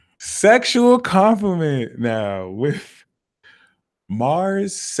 Sexual compliment now with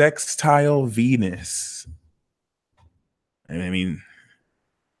Mars sextile Venus. And I mean,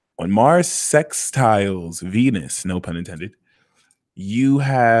 when Mars sextiles Venus, no pun intended, you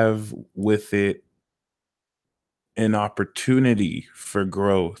have with it an opportunity for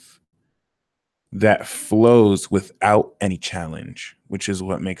growth that flows without any challenge, which is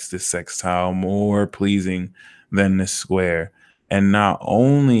what makes this sextile more pleasing than the square. And not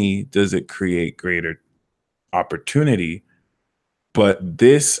only does it create greater opportunity, but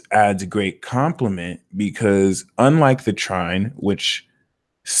this adds a great complement because unlike the trine, which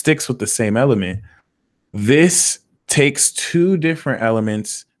sticks with the same element, this takes two different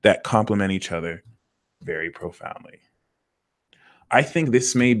elements that complement each other very profoundly. I think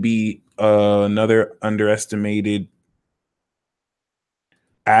this may be another underestimated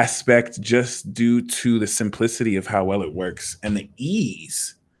aspect just due to the simplicity of how well it works and the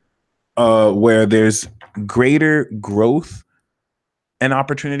ease where there's greater growth and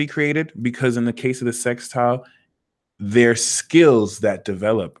opportunity created, because in the case of the sextile, there's skills that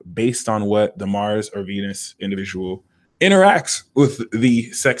develop based on what the Mars or Venus individual interacts with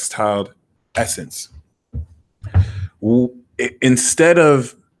the sextile essence. Instead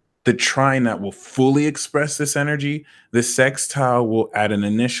of the trine that will fully express this energy, the sextile will, at an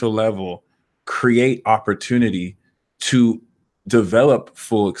initial level, create opportunity to develop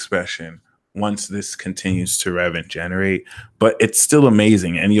full expression once this continues to rev and generate. But it's still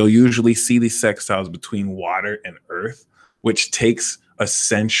amazing. And you'll usually see these sextiles between water and earth, which takes a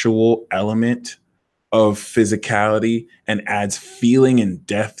sensual element of physicality and adds feeling and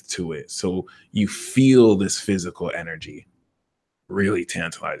depth to it. So you feel this physical energy. Really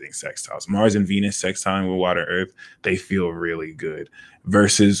tantalizing sextiles. Mars and Venus sextiling with water, earth, they feel really good.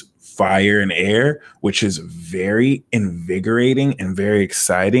 Versus fire and air, which is very invigorating and very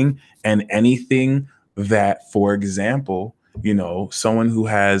exciting. And anything that, for example, someone who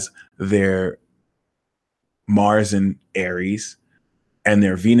has their Mars in Aries and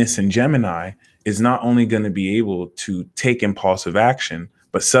their Venus in Gemini is not only going to be able to take impulsive action,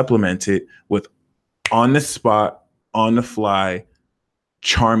 but supplement it with on the spot, on the fly,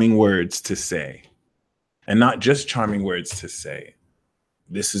 charming words to say. And not just charming words to say,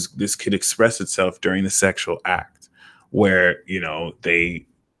 this could express itself during the sexual act, where they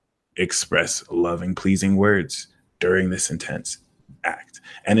express loving, pleasing words during this intense act.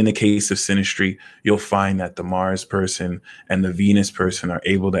 And in the case of synastry, you'll find that the Mars person and the Venus person are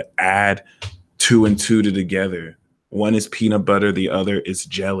able to add two and two together. One is peanut butter, the other is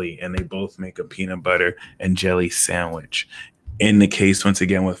jelly, and they both make a peanut butter and jelly sandwich. In the case, once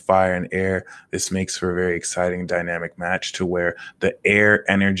again, with fire and air, this makes for a very exciting dynamic match to where the air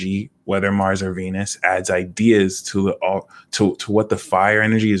energy, whether Mars or Venus, adds ideas to what the fire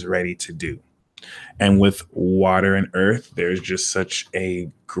energy is ready to do. And with water and earth, there's just such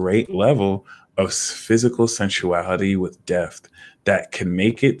a great level of physical sensuality with depth that can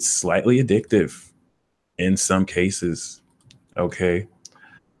make it slightly addictive in some cases. Okay.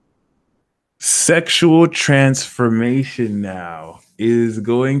 Sexual transformation now is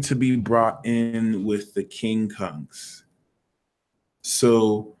going to be brought in with the quincunx.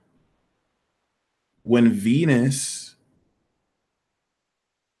 So when Venus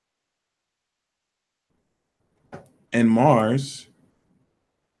and Mars,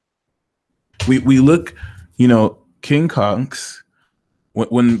 we look, quincunx.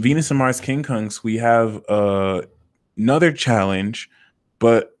 When Venus and Mars quincunx, we have another challenge,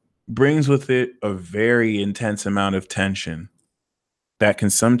 but brings with it a very intense amount of tension that can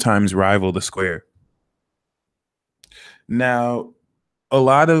sometimes rival the square. Now, a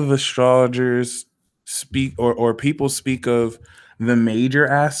lot of astrologers speak or people speak of the major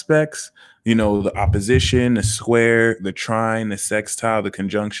aspects, the opposition, the square, the trine, the sextile, the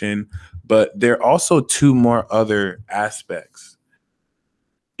conjunction, but there are also two more other aspects.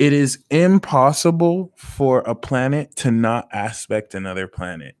 It is impossible for a planet to not aspect another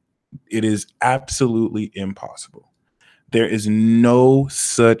planet. It is absolutely impossible. There is no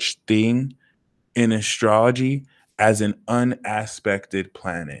such thing in astrology as an unaspected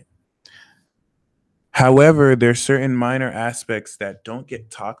planet. However, there's certain minor aspects that don't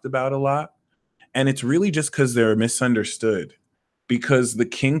get talked about a lot, and it's really just because they're misunderstood. Because the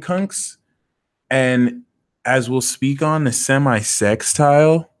quincunx, and as we'll speak on, the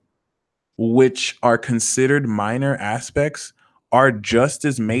semi-sextile, which are considered minor aspects, are just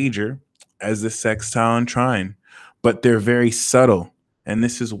as major as the sextile and trine, but they're very subtle. And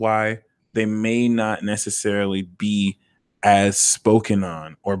this is why they may not necessarily be as spoken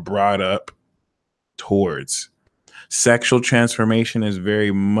on or brought up towards. Sexual transformation is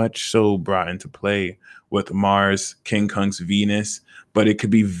very much so brought into play with Mars, quincunx, Venus, but it could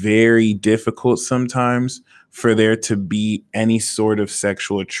be very difficult sometimes for there to be any sort of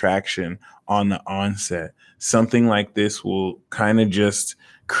sexual attraction on the onset. Something like this will kind of just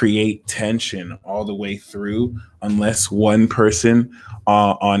create tension all the way through unless one person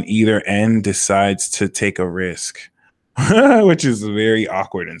on either end decides to take a risk, which is very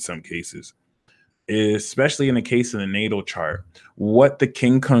awkward in some cases, especially in the case of the natal chart. What the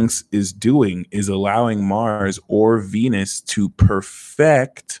quincunx is doing is allowing Mars or Venus to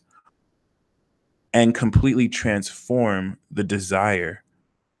perfect and completely transform the desire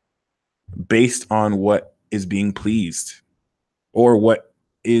based on what is being pleased or what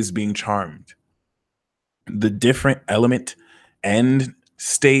is being charmed. The different element and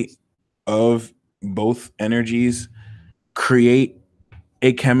state of both energies create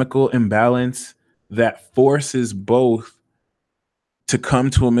a chemical imbalance that forces both to come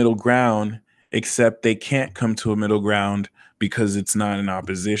to a middle ground, except they can't come to a middle ground because it's not in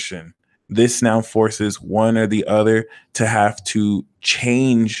opposition. This now forces one or the other to have to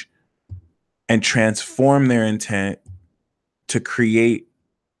change and transform their intent to create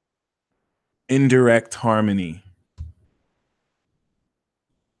indirect harmony.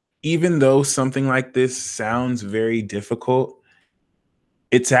 Even though something like this sounds very difficult,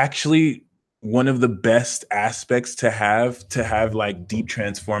 it's actually one of the best aspects to have like deep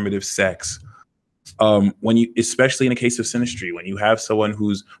transformative sex. When you, especially in the case of synastry, when you have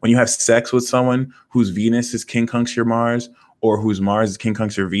sex with someone whose Venus is quincunx your Mars, or whose Mars is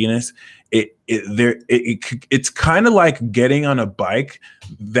quincunx your Venus, it's kind of like getting on a bike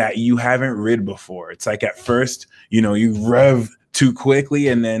that you haven't rid before. It's like at first, you rev too quickly,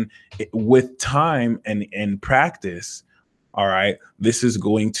 and then with time and practice, all right, this is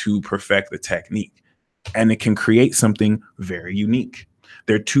going to perfect the technique, and it can create something very unique.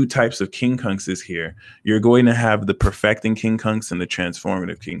 There are two types of quincunxes here. You're going to have the perfecting quincunx and the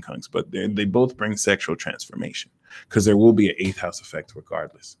transformative quincunx, but they both bring sexual transformation because there will be an eighth house effect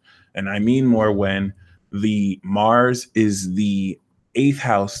regardless. And I mean more when the Mars is the eighth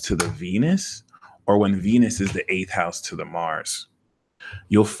house to the Venus, or when Venus is the eighth house to the Mars.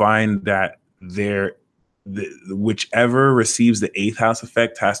 You'll find that there whichever receives the eighth house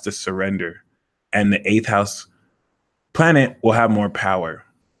effect has to surrender, and the eighth house planet will have more power.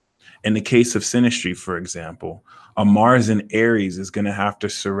 In the case of synastry, for example, a Mars in Aries is going to have to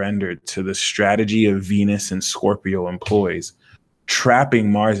surrender to the strategy of Venus and Scorpio employs,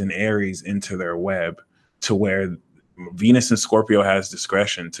 trapping Mars and Aries into their web, to where Venus and Scorpio has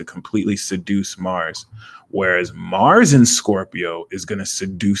discretion to completely seduce Mars, whereas Mars in Scorpio is going to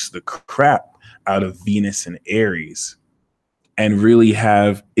seduce the crap out of Venus and Aries and really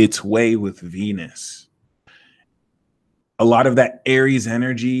have its way with Venus. A lot of that Aries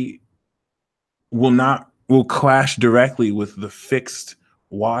energy will clash directly with the fixed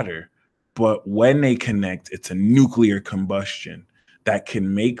water, but when they connect, it's a nuclear combustion that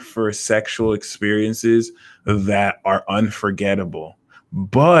can make for sexual experiences that are unforgettable.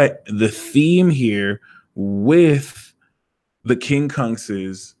 But the theme here with the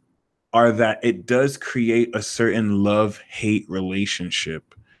quincunxes are that it does create a certain love-hate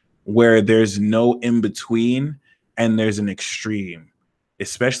relationship where there's no in between and there's an extreme.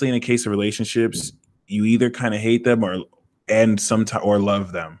 Especially in the case of relationships, you either kind of hate them or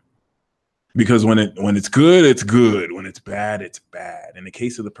love them. Because when it's good, it's good. When it's bad, it's bad. In the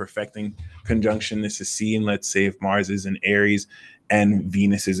case of the perfecting conjunction, this is seen, let's say if Mars is in Aries and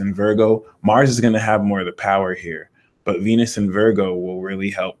Venus is in Virgo, Mars is going to have more of the power here. But Venus and Virgo will really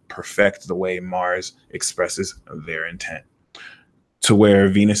help perfect the way Mars expresses their intent, to where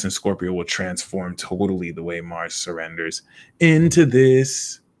Venus and Scorpio will transform totally the way Mars surrenders into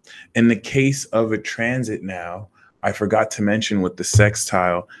this. In the case of a transit now, I forgot to mention with the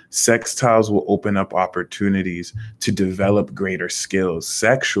sextile, sextiles will open up opportunities to develop greater skills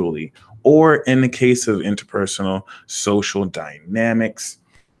sexually, or in the case of interpersonal social dynamics,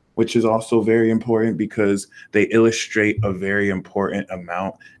 which is also very important because they illustrate a very important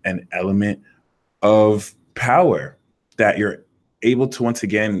amount and element of power that you're able to once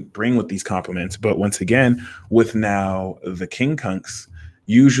again bring with these compliments. But once again, with now the quincunx,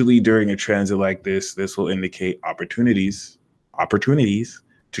 usually during a transit like this will indicate opportunities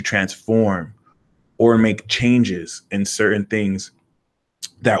to transform or make changes in certain things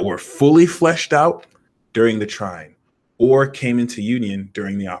that were fully fleshed out during the trine or came into union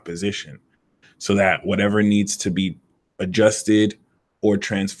during the opposition, so that whatever needs to be adjusted or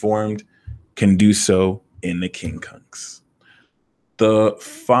transformed can do so in the quincunx. The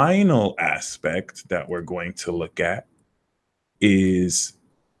final aspect that we're going to look at is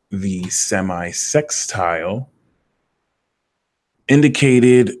the semi-sextile,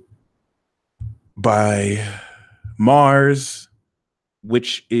 indicated by Mars,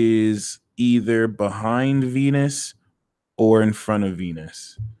 which is either behind Venus or in front of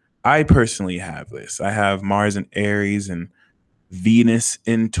Venus. I personally have this. I have Mars in Aries and Venus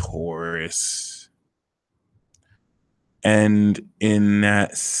in Taurus. And in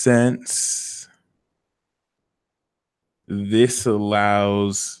that sense, this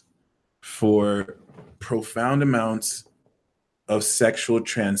allows for profound amounts of sexual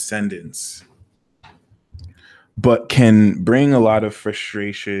transcendence, but can bring a lot of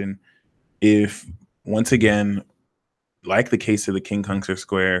frustration if, once again, like the case of the quincunx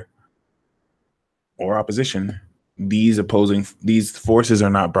square or opposition, these forces are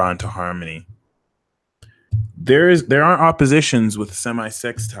not brought into harmony. There are oppositions with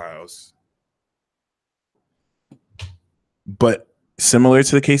semi-sextiles, but similar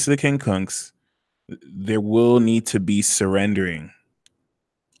to the case of the quincunx, there will need to be surrendering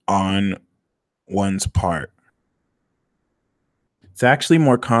on one's part. It's actually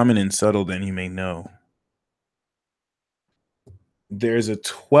more common and subtle than you may know. There's a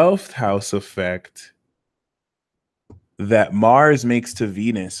 12th house effect that Mars makes to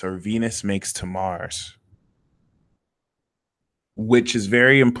Venus or Venus makes to Mars, which is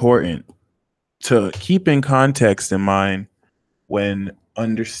very important to keep in context in mind when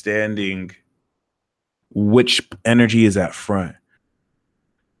understanding which energy is at front.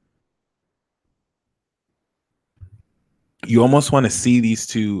 You almost want to see these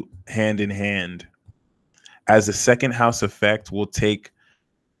two hand in hand, as the second house effect will take,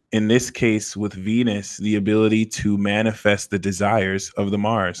 in this case with Venus, the ability to manifest the desires of the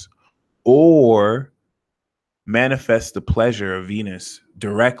Mars or manifest the pleasure of Venus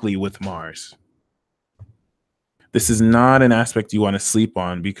directly with Mars. This is not an aspect you want to sleep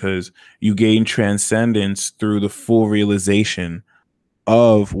on, because you gain transcendence through the full realization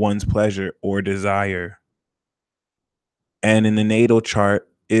of one's pleasure or desire. And in the natal chart,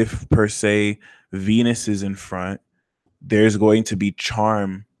 if per se Venus is in front, there's going to be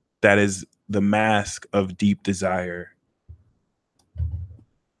charm that is the mask of deep desire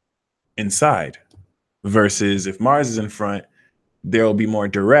inside. Versus if Mars is in front, there'll be more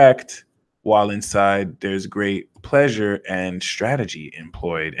direct, while inside there's great pleasure and strategy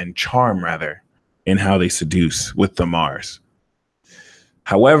employed, and charm rather, in how they seduce with the Mars.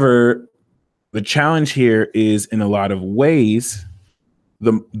 However, the challenge here is in a lot of ways,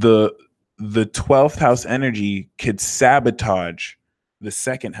 the 12th house energy could sabotage the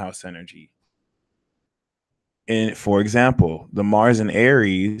second house energy. And for example, the Mars in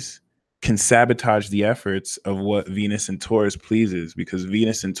Aries can sabotage the efforts of what Venus in Taurus pleases, because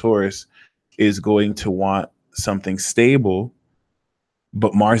Venus in Taurus is going to want something stable,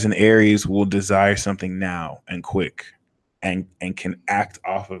 but Mars in Aries will desire something now and quick, and can act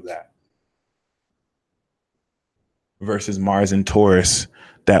off of that. Versus Mars in Taurus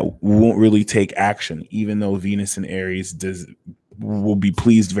that won't really take action, even though Venus in Aries will be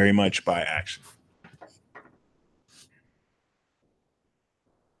pleased very much by action.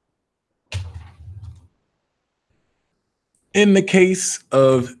 In the case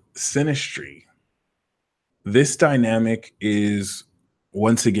of synastry, this dynamic is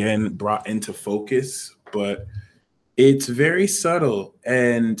once again brought into focus, but it's very subtle.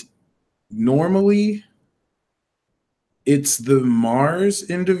 And normally, it's the Mars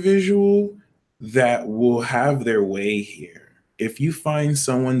individual that will have their way here. If you find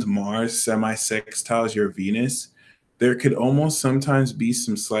someone's Mars semi-sextiles your Venus, there could almost sometimes be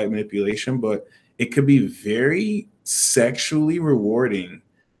some slight manipulation, but it could be very sexually rewarding,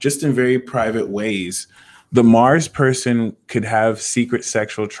 just in very private ways. The Mars person could have secret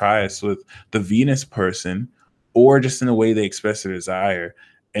sexual trysts with the Venus person, or just in the way they express their desire,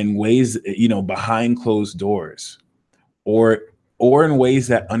 in ways, behind closed doors, or in ways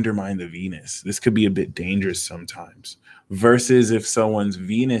that undermine the Venus. This could be a bit dangerous sometimes. Versus if someone's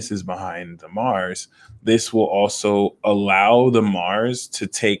Venus is behind the Mars, this will also allow the Mars to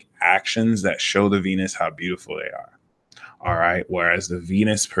take actions that show the Venus how beautiful they are. All right. Whereas the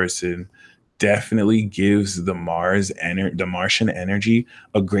Venus person definitely gives the the Martian energy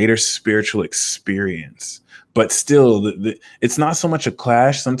a greater spiritual experience. But still, it's not so much a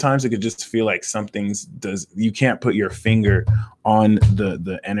clash. Sometimes it could just feel like you can't put your finger on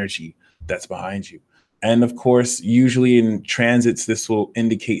the energy that's behind you. And of course, usually in transits, this will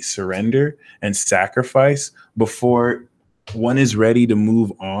indicate surrender and sacrifice before one is ready to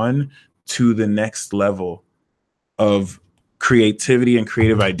move on to the next level of creativity and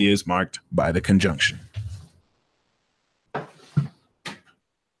creative ideas marked by the conjunction.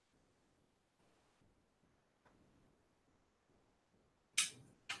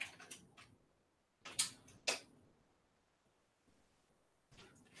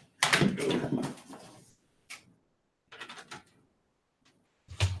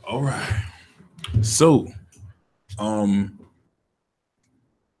 All right. So,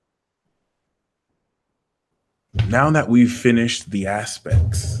 now that we've finished the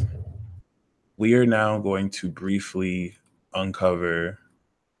aspects, we are now going to briefly uncover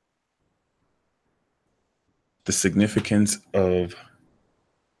the significance of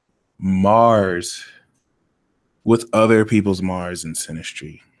Mars with other people's Mars in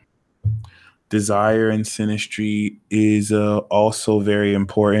synastry. Desire in synastry is also very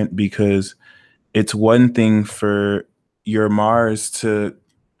important, because it's one thing for your Mars to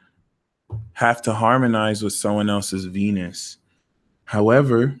have to harmonize with someone else's Venus.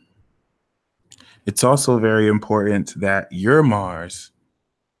 However, it's also very important that your Mars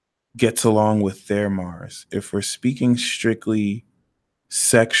gets along with their Mars. If we're speaking strictly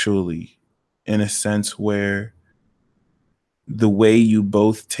sexually, in a sense where the way you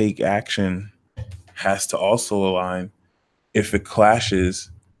both take action has to also align, if it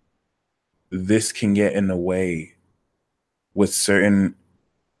clashes, this can get in the way with certain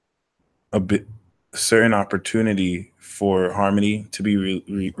opportunity for harmony to be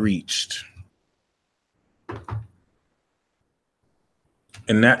reached.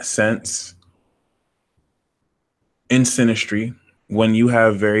 In that sense, in synastry, when you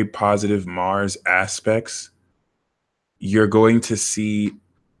have very positive Mars aspects, you're going to see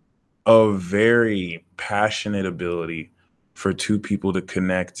a very passionate ability for two people to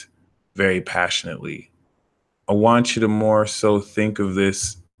connect very passionately. I want you to more so think of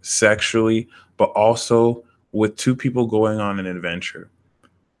this sexually, but also with two people going on an adventure.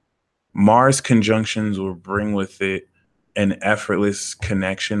 Mars conjunctions will bring with it an effortless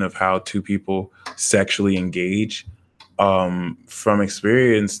connection of how two people sexually engage. From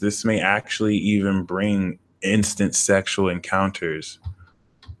experience, this may actually even bring instant sexual encounters,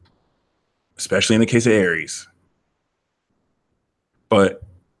 especially in the case of Aries. But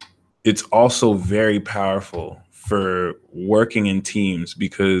it's also very powerful for working in teams,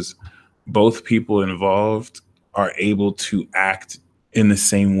 because both people involved are able to act in the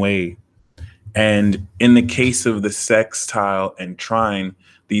same way. And in the case of the sextile and trine,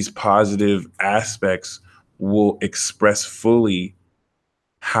 these positive aspects will express fully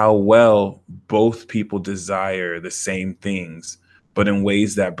how well both people desire the same things, but in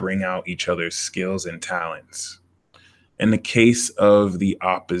ways that bring out each other's skills and talents. In the case of the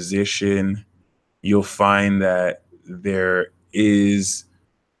opposition, you'll find that there is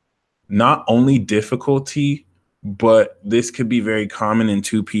not only difficulty, but this could be very common in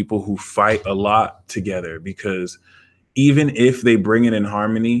two people who fight a lot together, because even if they bring it in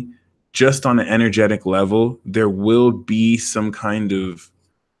harmony, just on an energetic level, there will be some kind of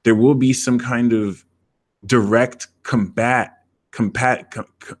direct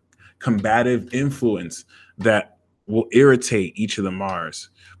combative influence that will irritate each of the Mars.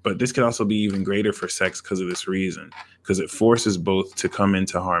 But this could also be even greater for sex because of this reason, because it forces both to come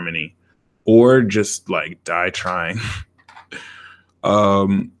into harmony or just like die trying.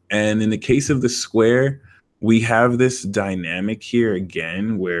 And in the case of the square, we have this dynamic here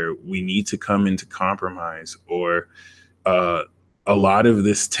again where we need to come into compromise, or a lot of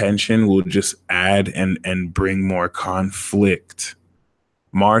this tension will just add and bring more conflict.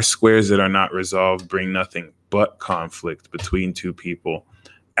 Mars squares that are not resolved bring nothing but conflict between two people,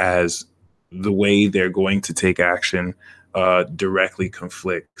 as the way they're going to take action directly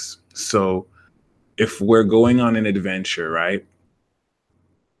conflicts. So if we're going on an adventure, right?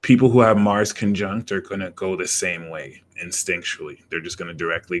 People who have Mars conjunct are going to go the same way instinctually. They're just going to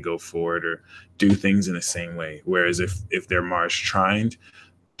directly go forward or do things in the same way. Whereas if they're Mars trined,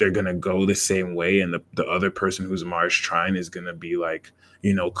 they're going to go the same way. And the other person who's Mars trine is going to be like,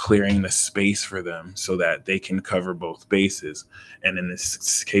 clearing the space for them so that they can cover both bases. And in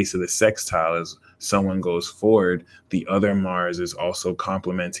this case of the sextile, as someone goes forward, the other Mars is also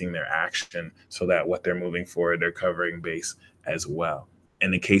complementing their action so that what they're moving forward, they're covering base as well.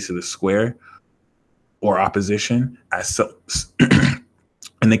 In the case of the square or opposition,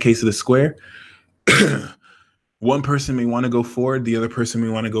 in the case of the square, one person may want to go forward, the other person may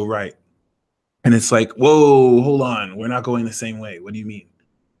want to go right. And it's like, whoa, hold on, we're not going the same way. What do you mean?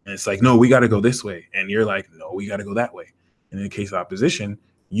 And it's like, no, we got to go this way. And you're like, no, we got to go that way. And in the case of opposition,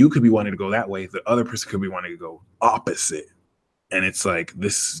 you could be wanting to go that way. The other person could be wanting to go opposite. And it's like,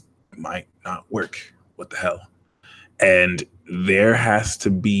 this might not work. What the hell? And there has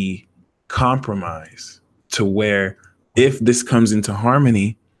to be compromise to where if this comes into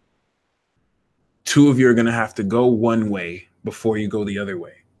harmony, two of you are going to have to go one way before you go the other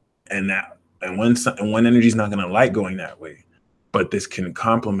way. And one energy is not going to like going that way, but this can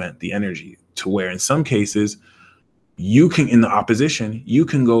complement the energy to where in some cases you can, in the opposition, you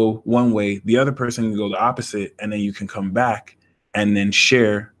can go one way, the other person can go the opposite, and then you can come back and then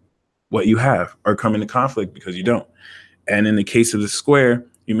share what you have, or come into conflict because you don't. And in the case of the square,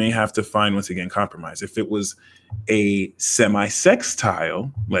 you may have to find, once again, compromise. If it was a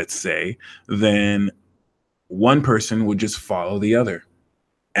semi-sextile, let's say, then one person would just follow the other.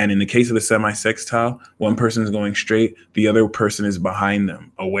 And in the case of the semi-sextile, one person is going straight, the other person is behind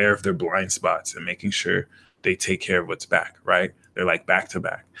them, aware of their blind spots and making sure they take care of what's back, right? They're like back to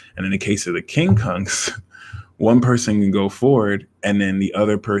back. And in the case of the quincunx, one person can go forward and then the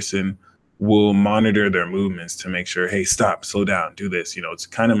other person will monitor their movements to make sure, hey, stop, slow down, do this. It's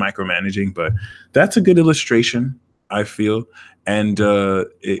kind of micromanaging, but that's a good illustration, I feel. And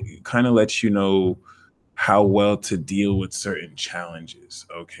it kind of lets you know how well to deal with certain challenges,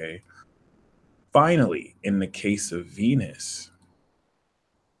 okay? Finally, in the case of Venus,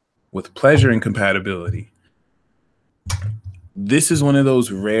 with pleasure and compatibility, this is one of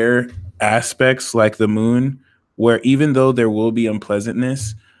those rare aspects like the moon, where even though there will be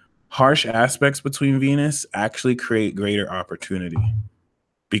unpleasantness, harsh aspects between Venus actually create greater opportunity.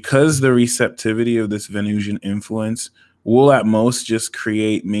 Because the receptivity of this Venusian influence will at most just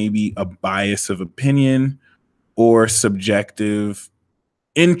create maybe a bias of opinion or subjective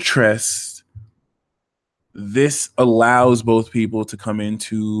interest, this allows both people to come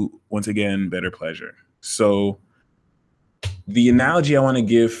into, once again, better pleasure. So the analogy I want to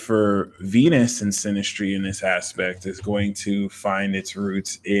give for Venus and synastry in this aspect is going to find its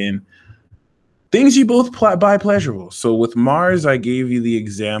roots in things you both buy pleasurable. So with Mars, I gave you the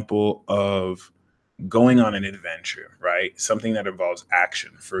example of going on an adventure, right? Something that involves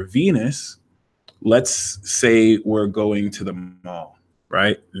action. For Venus, let's say we're going to the mall,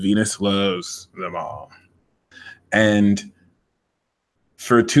 right? Venus loves the mall. And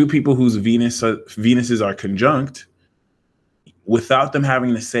for two people whose Venuses are conjunct, without them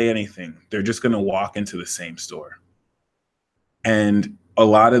having to say anything, they're just going to walk into the same store. And a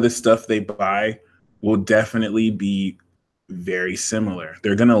lot of the stuff they buy will definitely be very similar.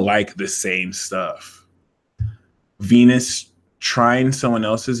 They're going to like the same stuff. Venus trying someone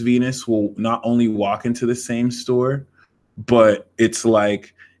else's Venus will not only walk into the same store, but it's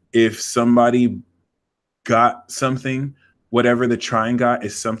like if somebody got something, whatever the trying got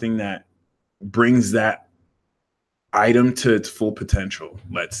is something that brings that item to its full potential.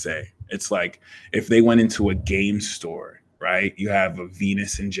 Let's say it's like if they went into a game store, right? You have a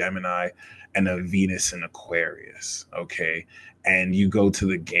Venus in Gemini and a Venus in Aquarius, okay? And you go to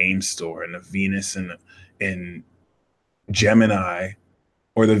the game store and the Venus in Gemini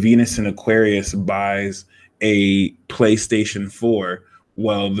or the Venus in Aquarius buys a PlayStation 4.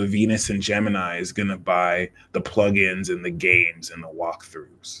 Well, the Venus in Gemini is going to buy the plugins and the games and the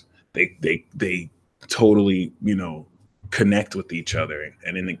walkthroughs. They totally, connect with each other.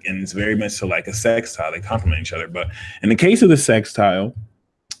 And it's very much so like a sextile. They complement each other. But in the case of the sextile,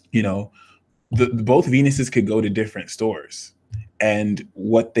 both Venuses could go to different stores. And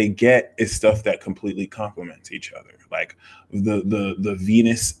what they get is stuff that completely complements each other. Like the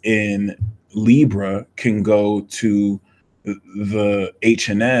Venus in Libra can go to the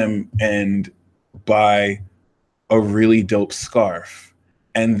H&M and buy a really dope scarf.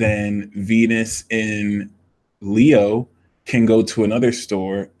 And then Venus in Leo can go to another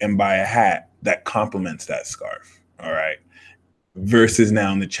store and buy a hat that complements that scarf. All right. Versus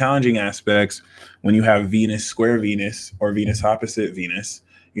now in the challenging aspects, when you have Venus square Venus or Venus opposite Venus,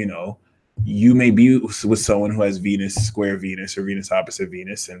 you may be with someone who has Venus square Venus or Venus opposite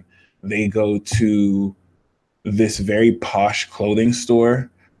Venus, and they go to this very posh clothing store,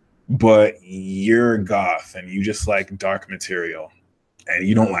 but you're goth and you just like dark material and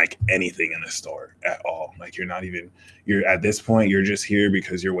you don't like anything in the store at all. Like you're at this point, you're just here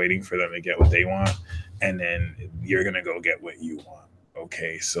because you're waiting for them to get what they want. And then you're going to go get what you want.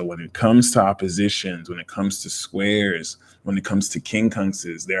 Okay. So when it comes to oppositions, when it comes to squares, when it comes to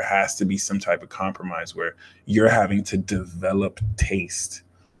quincunxes, there has to be some type of compromise where you're having to develop taste.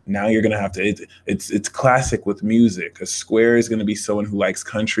 Now you're going to have to, it's classic with music. A square is going to be someone who likes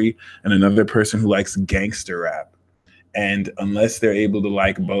country and another person who likes gangster rap. And unless they're able to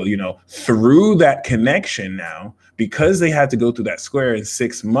like both, through that connection now, because they had to go through that square in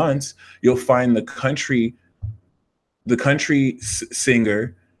 6 months, you'll find the country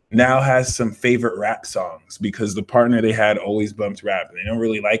singer now has some favorite rap songs because the partner they had always bumped rap and they don't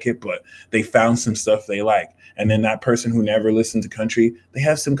really like it, but they found some stuff they like. And then that person who never listened to country, they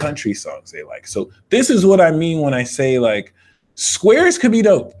have some country songs they like. So this is what I mean when I say like squares could be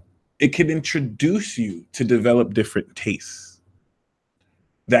dope. It can introduce you to develop different tastes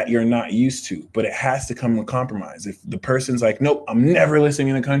that you're not used to, but it has to come with compromise. If the person's like, nope, I'm never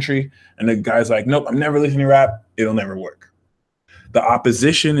listening to country, and the guy's like, nope, I'm never listening to rap, it'll never work. The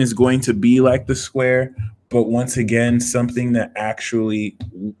opposition is going to be like the square, but once again, something that actually,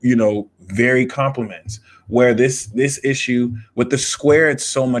 very complements. Where this issue with the square, it's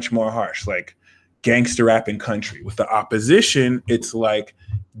so much more harsh, like gangster rap and country. With the opposition, it's like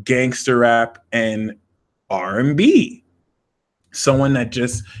gangster rap and R&B. Someone that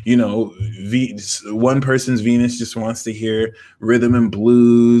just, one person's Venus just wants to hear rhythm and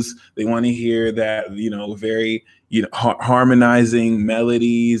blues. They want to hear that, very, harmonizing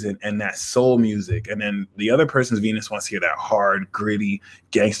melodies and that soul music. And then the other person's Venus wants to hear that hard, gritty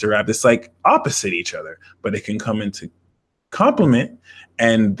gangster rap. It's like opposite each other, but it can come into complement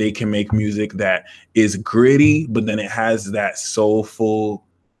and they can make music that is gritty, but then it has that soulful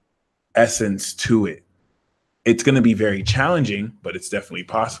essence to it. It's going to be very challenging, but it's definitely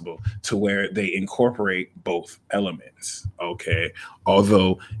possible to where they incorporate both elements. Okay.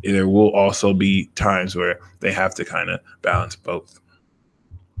 Although there will also be times where they have to kind of balance both.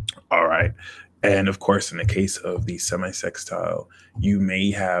 All right. And of course, in the case of the semi-sextile, you may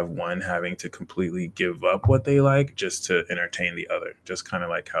have one having to completely give up what they like just to entertain the other, just kind of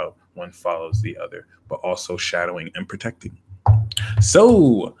like how one follows the other, but also shadowing and protecting.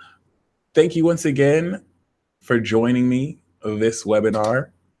 So thank you once again for joining me this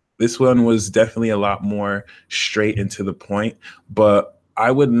webinar. This one was definitely a lot more straight and to the point, but I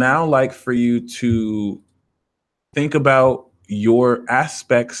would now like for you to think about your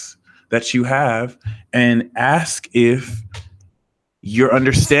aspects that you have and ask if your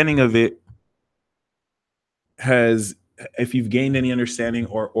understanding of it if you've gained any understanding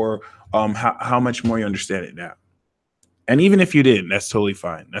or how much more you understand it now. And even if you didn't, that's totally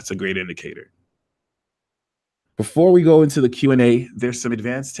fine. That's a great indicator. Before we go into the Q&A, there's some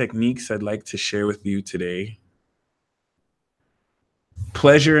advanced techniques I'd like to share with you today.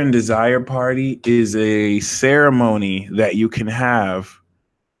 Pleasure and Desire Party is a ceremony that you can have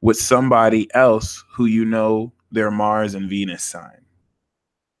with somebody else who you know their Mars and Venus sign.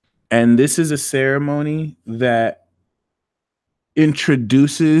 And this is a ceremony that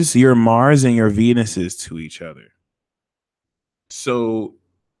introduces your Mars and your Venuses to each other. So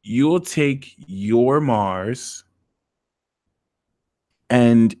you'll take your Mars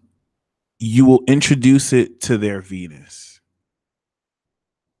and you will introduce it to their Venus.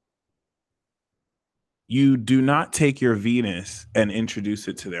 You do not take your Venus and introduce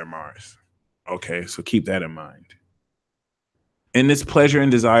it to their Mars. Okay, so keep that in mind. In this pleasure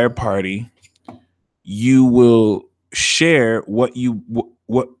and desire party, you will share what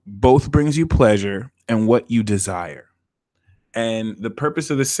both brings you pleasure and what you desire. And the purpose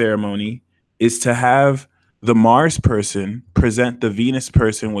of the ceremony is to have the Mars person present the Venus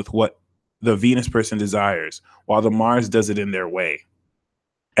person with what the Venus person desires, while the Mars does it in their way,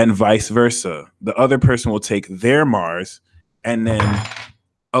 and vice versa. The other person will take their Mars and then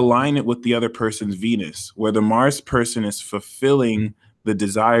align it with the other person's Venus, where the Mars person is fulfilling the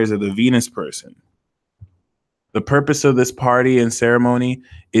desires of the Venus person. The purpose of this party and ceremony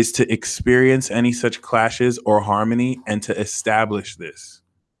is to experience any such clashes or harmony and to establish this.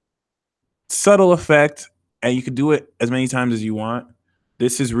 Subtle effect, and you can do it as many times as you want.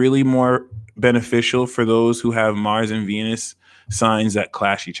 This is really more beneficial for those who have Mars and Venus signs that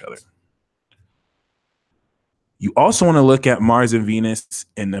clash each other. You also want to look at Mars and Venus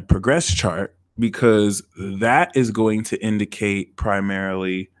in the progress chart, because that is going to indicate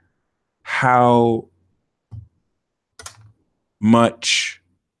primarily how much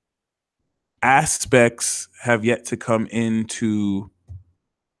aspects have yet to come into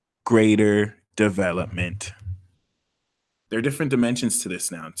greater development. There are different dimensions to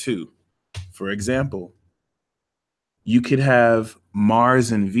this now, too. For example, you could have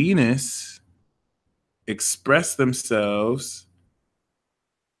Mars and Venus express themselves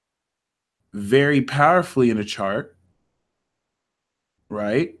very powerfully in a chart,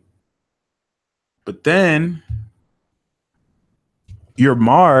 right? But then your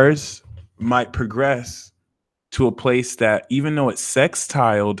Mars might progress to a place that, even though it's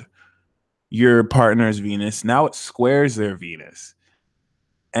sextiled your partner's Venus, now it squares their Venus.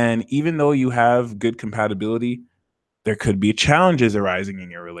 And even though you have good compatibility, there could be challenges arising in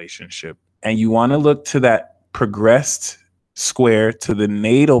your relationship. And you want to look to that progressed square to the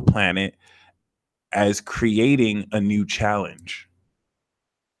natal planet as creating a new challenge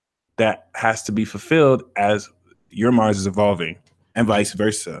that has to be fulfilled as your Mars is evolving, and vice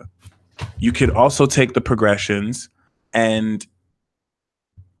versa. You could also take the progressions and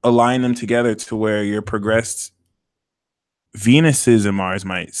align them together to where your progressed Venuses and Mars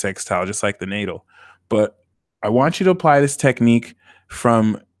might sextile, just like the natal. But I want you to apply this technique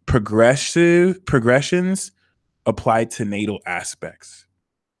from progressions applied to natal aspects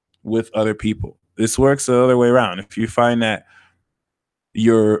with other people. This works the other way around. If you find that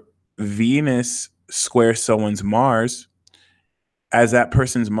your Venus squares someone's Mars, as that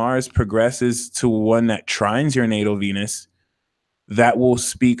person's Mars progresses to one that trines your natal Venus, that will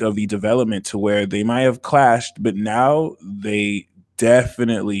speak of the development to where they might have clashed, but now they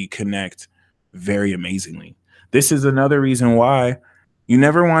definitely connect very amazingly. This is another reason why you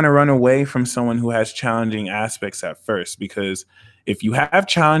never want to run away from someone who has challenging aspects at first, because if you have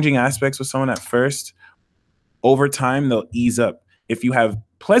challenging aspects with someone at first, over time, they'll ease up. If you have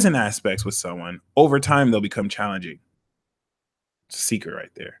pleasant aspects with someone, over time, they'll become challenging. It's a secret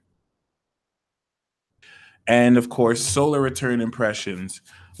right there. And of course, solar return impressions,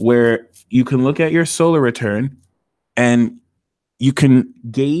 where you can look at your solar return and you can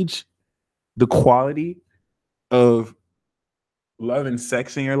gauge the quality of love and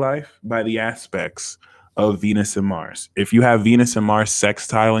sex in your life by the aspects of Venus and Mars. If you have Venus and Mars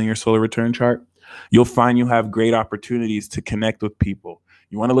sextile in your solar return chart, you'll find you have great opportunities to connect with people.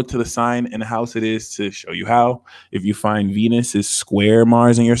 You want to look to the sign and house it is to show you how. If you find Venus is square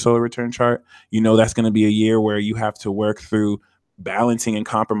Mars in your solar return chart, you know that's going to be a year where you have to work through balancing and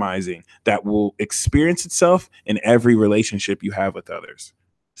compromising that will experience itself in every relationship you have with others,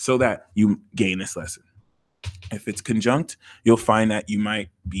 so that you gain this lesson. If it's conjunct, you'll find that you might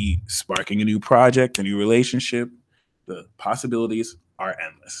be sparking a new project, a new relationship. The possibilities are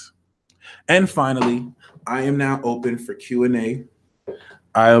endless. And finally, I am now open for Q&A.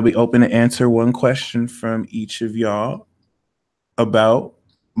 I'll be open to answer one question from each of y'all about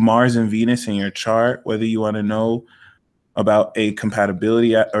Mars and Venus in your chart, whether you want to know about a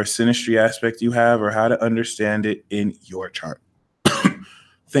compatibility or synastry aspect you have, or how to understand it in your chart.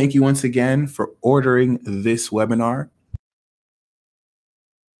 Thank you once again for ordering this webinar.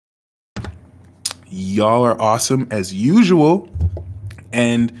 Y'all are awesome as usual.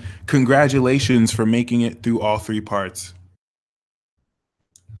 And congratulations for making it through all three parts.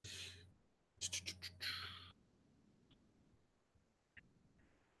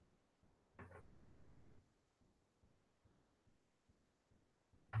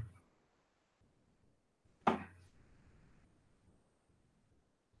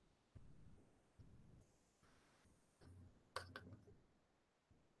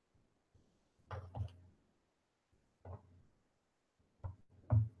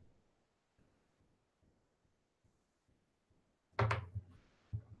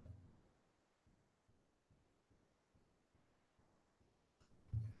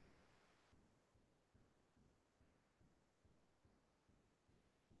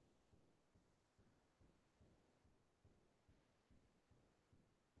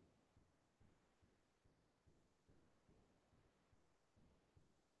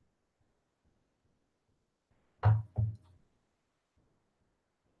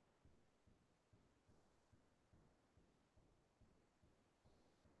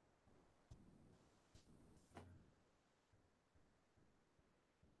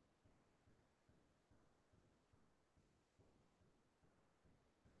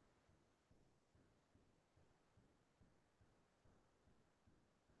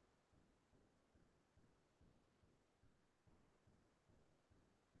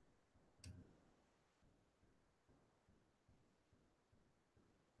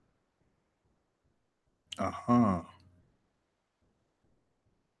 Uh-huh.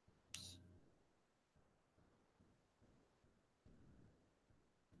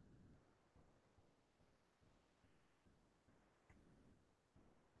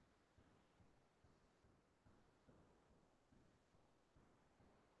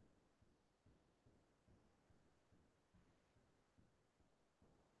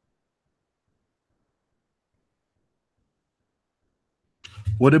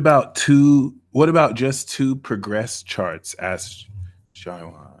 What about just two progress charts? Asked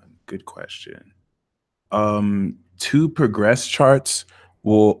Jaiwan. Good question. Two progress charts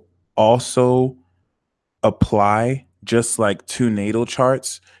will also apply just like two natal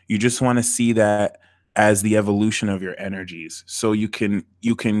charts. You just want to see that as the evolution of your energies. So you can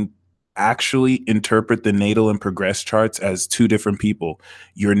actually interpret the natal and progress charts as two different people,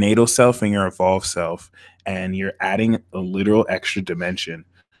 your natal self and your evolved self, and you're adding a literal extra dimension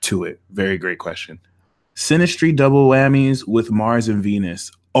to it. Very great question. Synastry double whammies with Mars and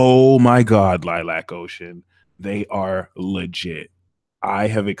Venus. Oh my God, Lilac Ocean. They are legit. I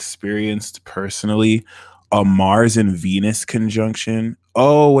have experienced personally a Mars and Venus conjunction.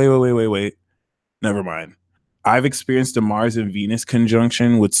 Oh, wait. Never mind. I've experienced a Mars and Venus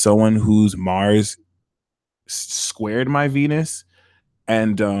conjunction with someone whose Mars squared my Venus,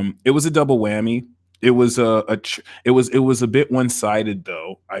 and it was a double whammy. It was it was a bit one sided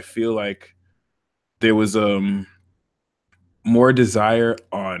though. I feel like there was more desire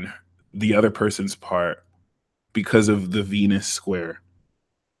on the other person's part because of the Venus square.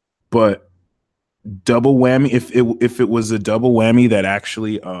 But double whammy, if it was a double whammy that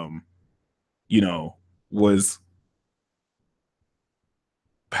actually you know was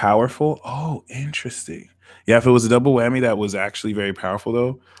powerful. Oh, interesting. Yeah, if it was a double whammy that was actually very powerful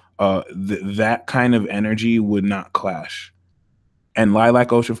though, that kind of energy would not clash. And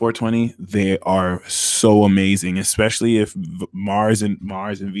Lilac Ocean 420, they are so amazing, especially if Mars and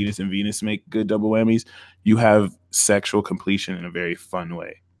Venus make good double whammies. You have sexual completion in a very fun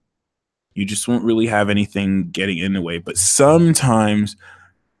way. You just won't really have anything getting in the way. But sometimes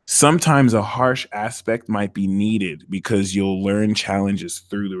a harsh aspect might be needed because you'll learn challenges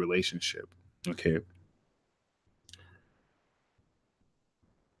through the relationship. Okay.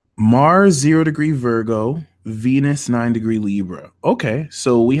 Mars 0 degree Virgo, Venus 9 degree Libra. Okay,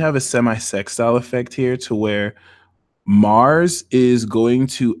 so we have a semi-sextile effect here to where Mars is going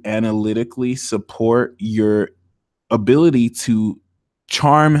to analytically support your ability to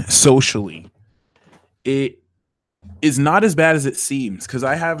charm socially. It is not as bad as it seems because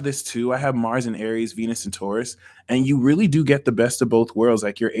I have this too. I have Mars in Aries, Venus in Taurus, and you really do get the best of both worlds.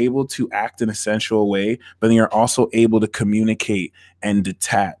 Like you're able to act in a sensual way, but then you're also able to communicate and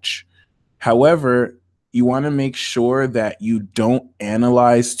detach. However, you want to make sure that you don't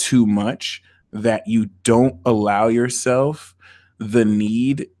analyze too much, that you don't allow yourself the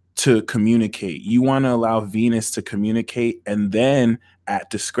need to communicate. You want to allow Venus to communicate and then at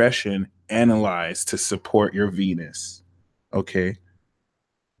discretion analyze to support your Venus. Okay.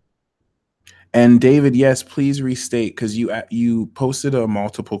 And David, yes, please restate because you posted a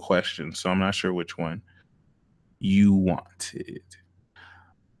multiple question, so I'm not sure which one you wanted.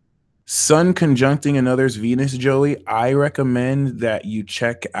 Sun conjuncting another's Venus, Joey, I recommend that you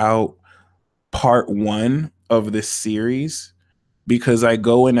check out part one of this series because I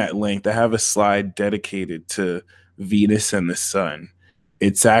go in at length. I have a slide dedicated to Venus and the Sun.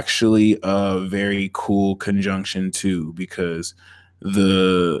 It's actually a very cool conjunction too because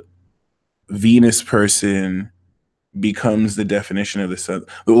the Venus person becomes the definition of the Sun.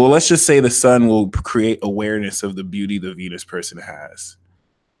 Well, let's just say the Sun will create awareness of the beauty the Venus person has,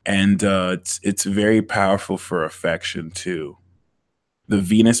 and it's very powerful for affection too. The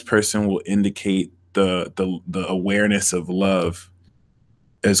Venus person will indicate the awareness of love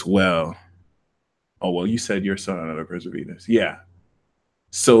as well. Oh well, you said your Sun, another person Venus, yeah.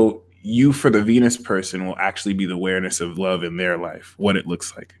 So you for the Venus person will actually be the awareness of love in their life, what it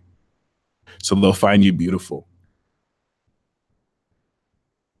looks like. So they'll find you beautiful.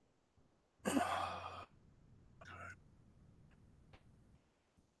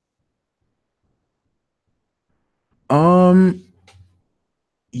 Um,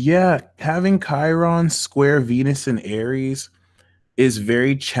 yeah, having Chiron square Venus and Aries is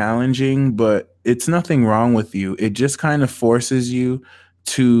very challenging, but it's nothing wrong with you. It just kind of forces you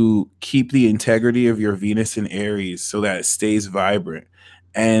to keep the integrity of your Venus and Aries so that it stays vibrant.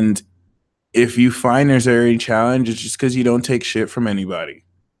 And if you find there's any challenge, it's just because you don't take shit from anybody.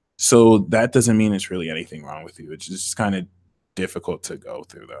 So that doesn't mean it's really anything wrong with you. It's just kind of difficult to go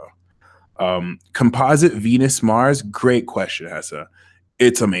through, though. Composite Venus Mars, great question, Hessa.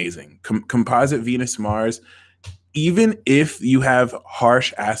 It's amazing. Composite Venus Mars, even if you have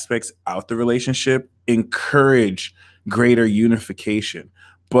harsh aspects out the relationship, encourage greater unification.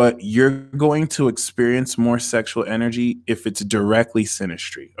 But you're going to experience more sexual energy if it's directly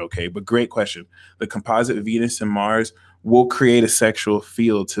synastry. Okay. But great question. The composite Venus and Mars will create a sexual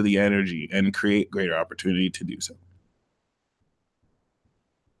field to the energy and create greater opportunity to do so.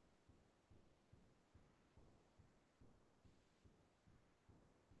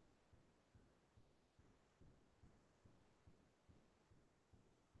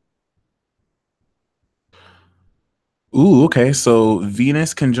 Ooh, okay. So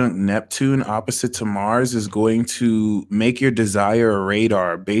Venus conjunct Neptune opposite to Mars is going to make your desire a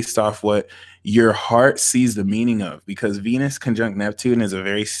radar based off what your heart sees the meaning of. Because Venus conjunct Neptune is a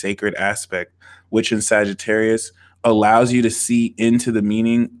very sacred aspect, which in Sagittarius allows you to see into the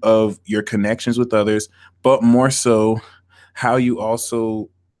meaning of your connections with others, but more so how you also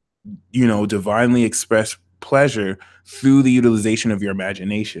divinely express pleasure through the utilization of your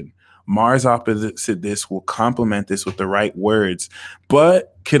imagination. Mars opposite this will complement this with the right words,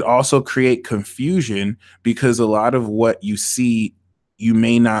 but could also create confusion because a lot of what you see, you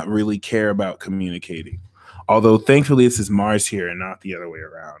may not really care about communicating. Although thankfully this is Mars here and not the other way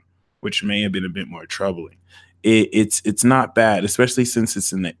around, which may have been a bit more troubling. It's not bad, especially since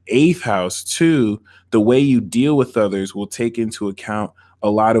it's in the eighth house too. The way you deal with others will take into account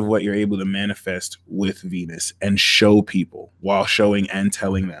a lot of what you're able to manifest with Venus and show people while showing and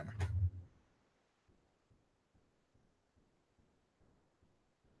telling them.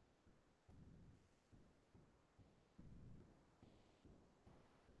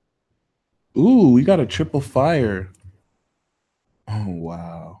 Ooh, we got a triple fire. Oh,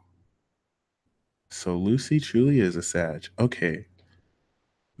 wow. So Lucy truly is a Sag. Okay.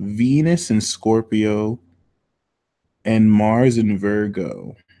 Venus in Scorpio and Mars in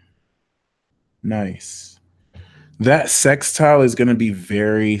Virgo. Nice. That sextile is going to be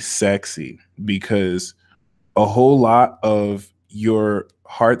very sexy because a whole lot of your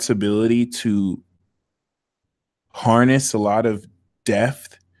heart's ability to harness a lot of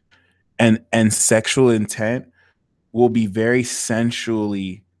depth and sexual intent will be very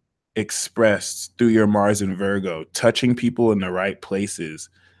sensually expressed through your Mars and Virgo, touching people in the right places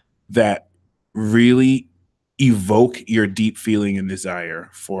that really evoke your deep feeling and desire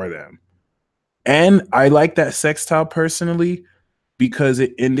for them. And I like that sextile personally because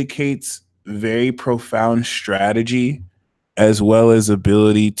it indicates very profound strategy as well as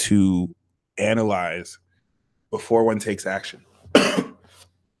ability to analyze before one takes action.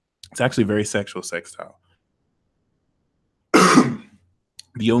 It's actually very sexual sextile.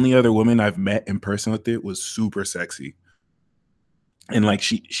 The only other woman I've met in person with it was super sexy. And like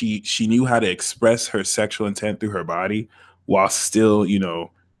she knew how to express her sexual intent through her body while still,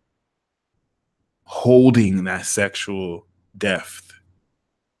 holding that sexual depth.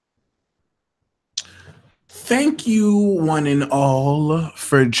 Thank you, one and all,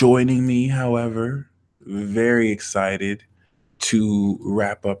 for joining me. However, very excited to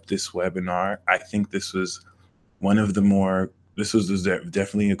wrap up this webinar. I think this was one of the more, this was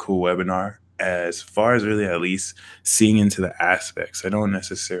definitely a cool webinar. as far as really at least seeing into the aspects. I don't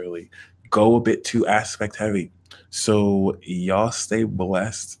necessarily go a bit too aspect heavy. So y'all stay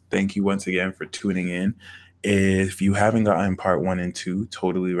blessed. Thank you once again for tuning in. If you haven't gotten part 1 and 2,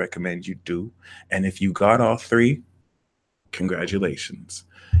 totally recommend you do. And if you got all 3, congratulations.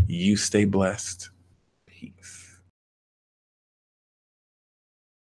 You stay blessed. Peace.